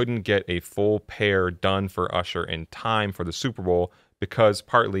Brand couldn't get a full pair done for Usher in time for the Super Bowl because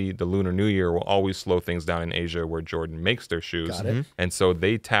partly the Lunar New Year will always slow things down in Asia where Jordan makes their shoes. Got it. And so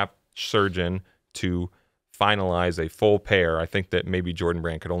they tapped surgeon to finalize a full pair. I think that maybe Jordan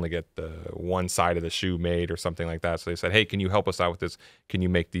Brand could only get the one side of the shoe made or something like that. So they said, hey, can you help us out with this? Can you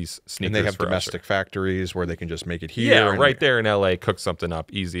make these sneakers And they have for domestic Usher? factories where they can just make it here. Yeah, and right there in LA, cook something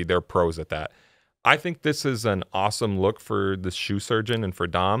up easy. They're pros at that. I think this is an awesome look for the shoe surgeon and for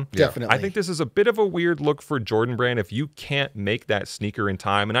Dom. Definitely. I think this is a bit of a weird look for Jordan Brand if you can't make that sneaker in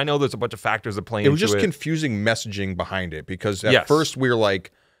time. And I know there's a bunch of factors that play into it. It was just confusing messaging behind it because at first we were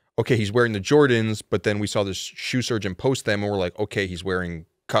like, okay, he's wearing the Jordans, but then we saw this shoe surgeon post them and we're like, okay, he's wearing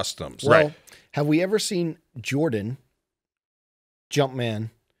customs. Well, have we ever seen Jordan, Jumpman,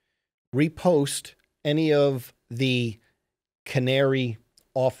 repost any of the canary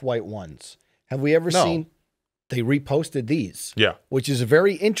off-white ones? Have we ever seen? They reposted these. Yeah. Which is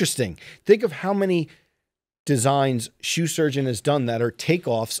very interesting. Think of how many designs Shoe Surgeon has done that are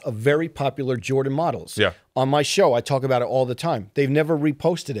takeoffs of very popular Jordan models. Yeah. On my show, I talk about it all the time. They've never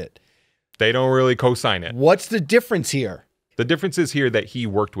reposted it. They don't really co-sign it. What's the difference here? The difference is here that he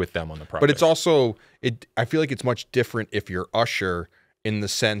worked with them on the project. But it's also, I feel like it's much different if you're Usher in the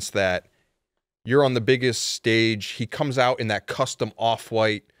sense that you're on the biggest stage. He comes out in that custom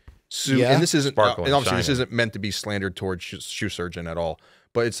off-white suit. Yeah. And this isn't, Sparkling, and obviously this shining. isn't meant to be slandered towards shoe surgeon at all.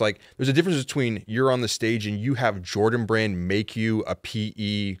 But it's like, there's a difference between you're on the stage and you have Jordan Brand make you a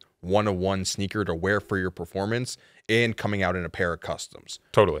PE 101 sneaker to wear for your performance and coming out in a pair of customs.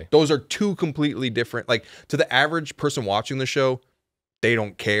 Totally. Those are two completely different, like to the average person watching the show, they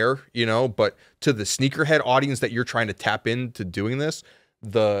don't care, you know, but to the sneakerhead audience that you're trying to tap into doing this,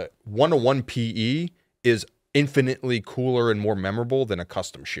 the 101 PE is infinitely cooler and more memorable than a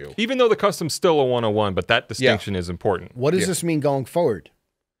custom shoe. Even though the custom's still a 101, but that distinction is important. What does this mean going forward?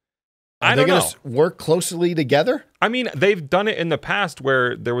 I don't Are they know. going to work closely together? I mean, they've done it in the past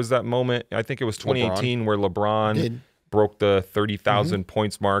where there was that moment, I think it was 2018, where LeBron broke the 30,000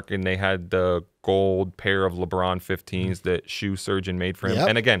 points mark and they had the gold pair of LeBron 15s that Shoe Surgeon made for him. Yep.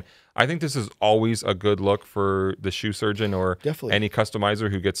 And again, I think this is always a good look for the shoe surgeon or any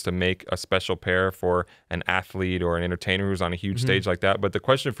customizer who gets to make a special pair for an athlete or an entertainer who's on a huge stage like that. But the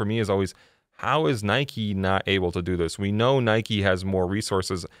question for me is always, how is Nike not able to do this? We know Nike has more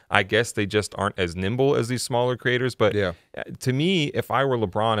resources. I guess they just aren't as nimble as these smaller creators. But to me, if I were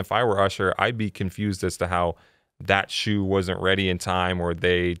LeBron, if I were Usher, I'd be confused as to how that shoe wasn't ready in time or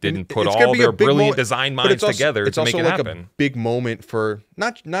they didn't put all their brilliant design minds together to make it happen. It's also like a big moment for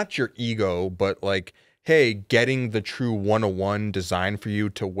not your ego, but like, hey, getting the true 101 design for you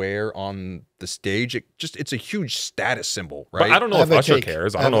to wear on the stage. It's a huge status symbol, right? But I don't know if Usher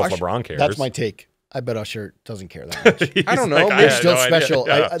cares. I don't know if LeBron cares. That's my take. I bet Usher doesn't care that much. I don't know. Like, it's still special.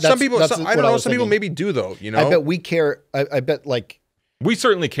 Some people, I don't know. Some people maybe do though. You know, I bet we care. I bet like. We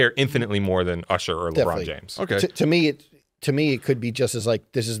certainly care infinitely more than Usher or LeBron James. Okay. To me, it could be just as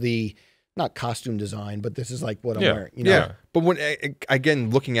like, this is the, not costume design, but this is like what I'm wearing. You know? Yeah. But when,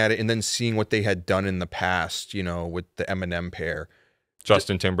 again, looking at it and then seeing what they had done in the past, you know, with the Eminem pair.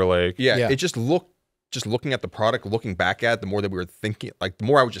 Justin Timberlake. Yeah. It just looking at the product, looking back at it, the more that we were thinking, like the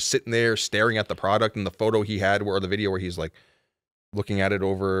more I was just sitting there staring at the product and the photo he had or the video where he's like looking at it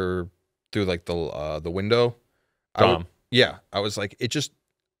over through like the window. I was like,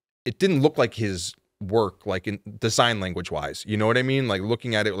 it didn't look like his work, like in design language wise, you know what I mean? Like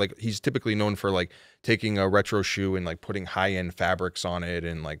looking at it, like he's typically known for like taking a retro shoe and like putting high end fabrics on it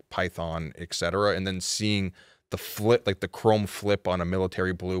and like Python, etc. And then seeing the flip, like the chrome flip on a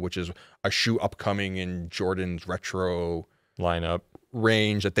military blue, which is a shoe upcoming in Jordan's retro lineup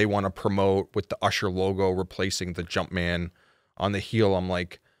range that they want to promote with the Usher logo replacing the Jumpman on the heel. I'm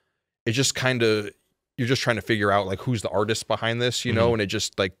like, it just kind of, you're just trying to figure out like who's the artist behind this, you know, and it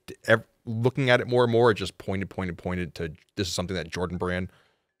just like looking at it more and more, it just pointed to this is something that Jordan Brand.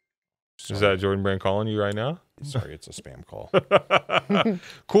 Is that Jordan Brand calling you right now? Sorry, it's a spam call.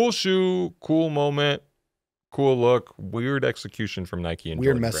 Cool shoe, cool moment, cool look, weird execution from Nike and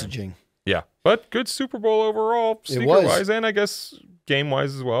weird Jordan messaging. Brand. Yeah, but good Super Bowl overall, sneaker-wise, and I guess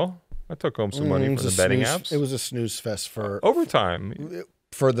game-wise as well. I took home some money for the betting apps. It was a snooze fest for overtime.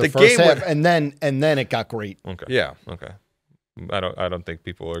 For the first half, and then it got great. Okay. Yeah. Okay. I don't think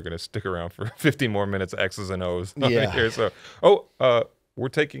people are going to stick around for 15 more minutes of X's and O's Yeah. here. So, we're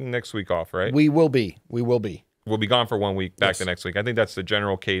taking next week off, right? We will be. We'll be gone for 1 week, back Yes. the next week. I think that's the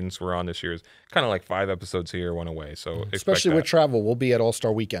general cadence we're on this year. Is kind of like 5 episodes here, 1 away. So expect Especially that. with travel, we'll be at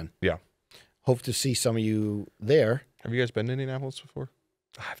All-Star Weekend. Yeah. Hope to see some of you there. Have you guys been to Indianapolis before?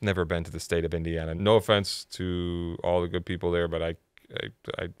 I've never been to the state of Indiana. No offense to all the good people there, but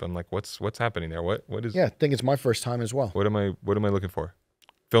I'm like, what's happening there? What is? Yeah, I think it's my first time as well. What am I looking for?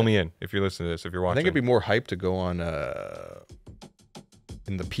 Fill me in if you're listening to this. If you're I watching, think it'd be more hype to go on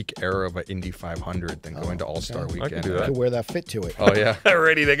in the peak era of an Indy 500 than going to All-Star I Weekend. can do I that. could wear that fit to it. Oh yeah.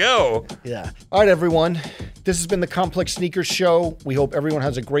 ready to go. Yeah. All right, everyone. This has been the Complex Sneakers Show. We hope everyone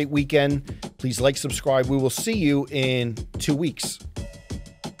has a great weekend. Please like, subscribe. We will see you in 2 weeks.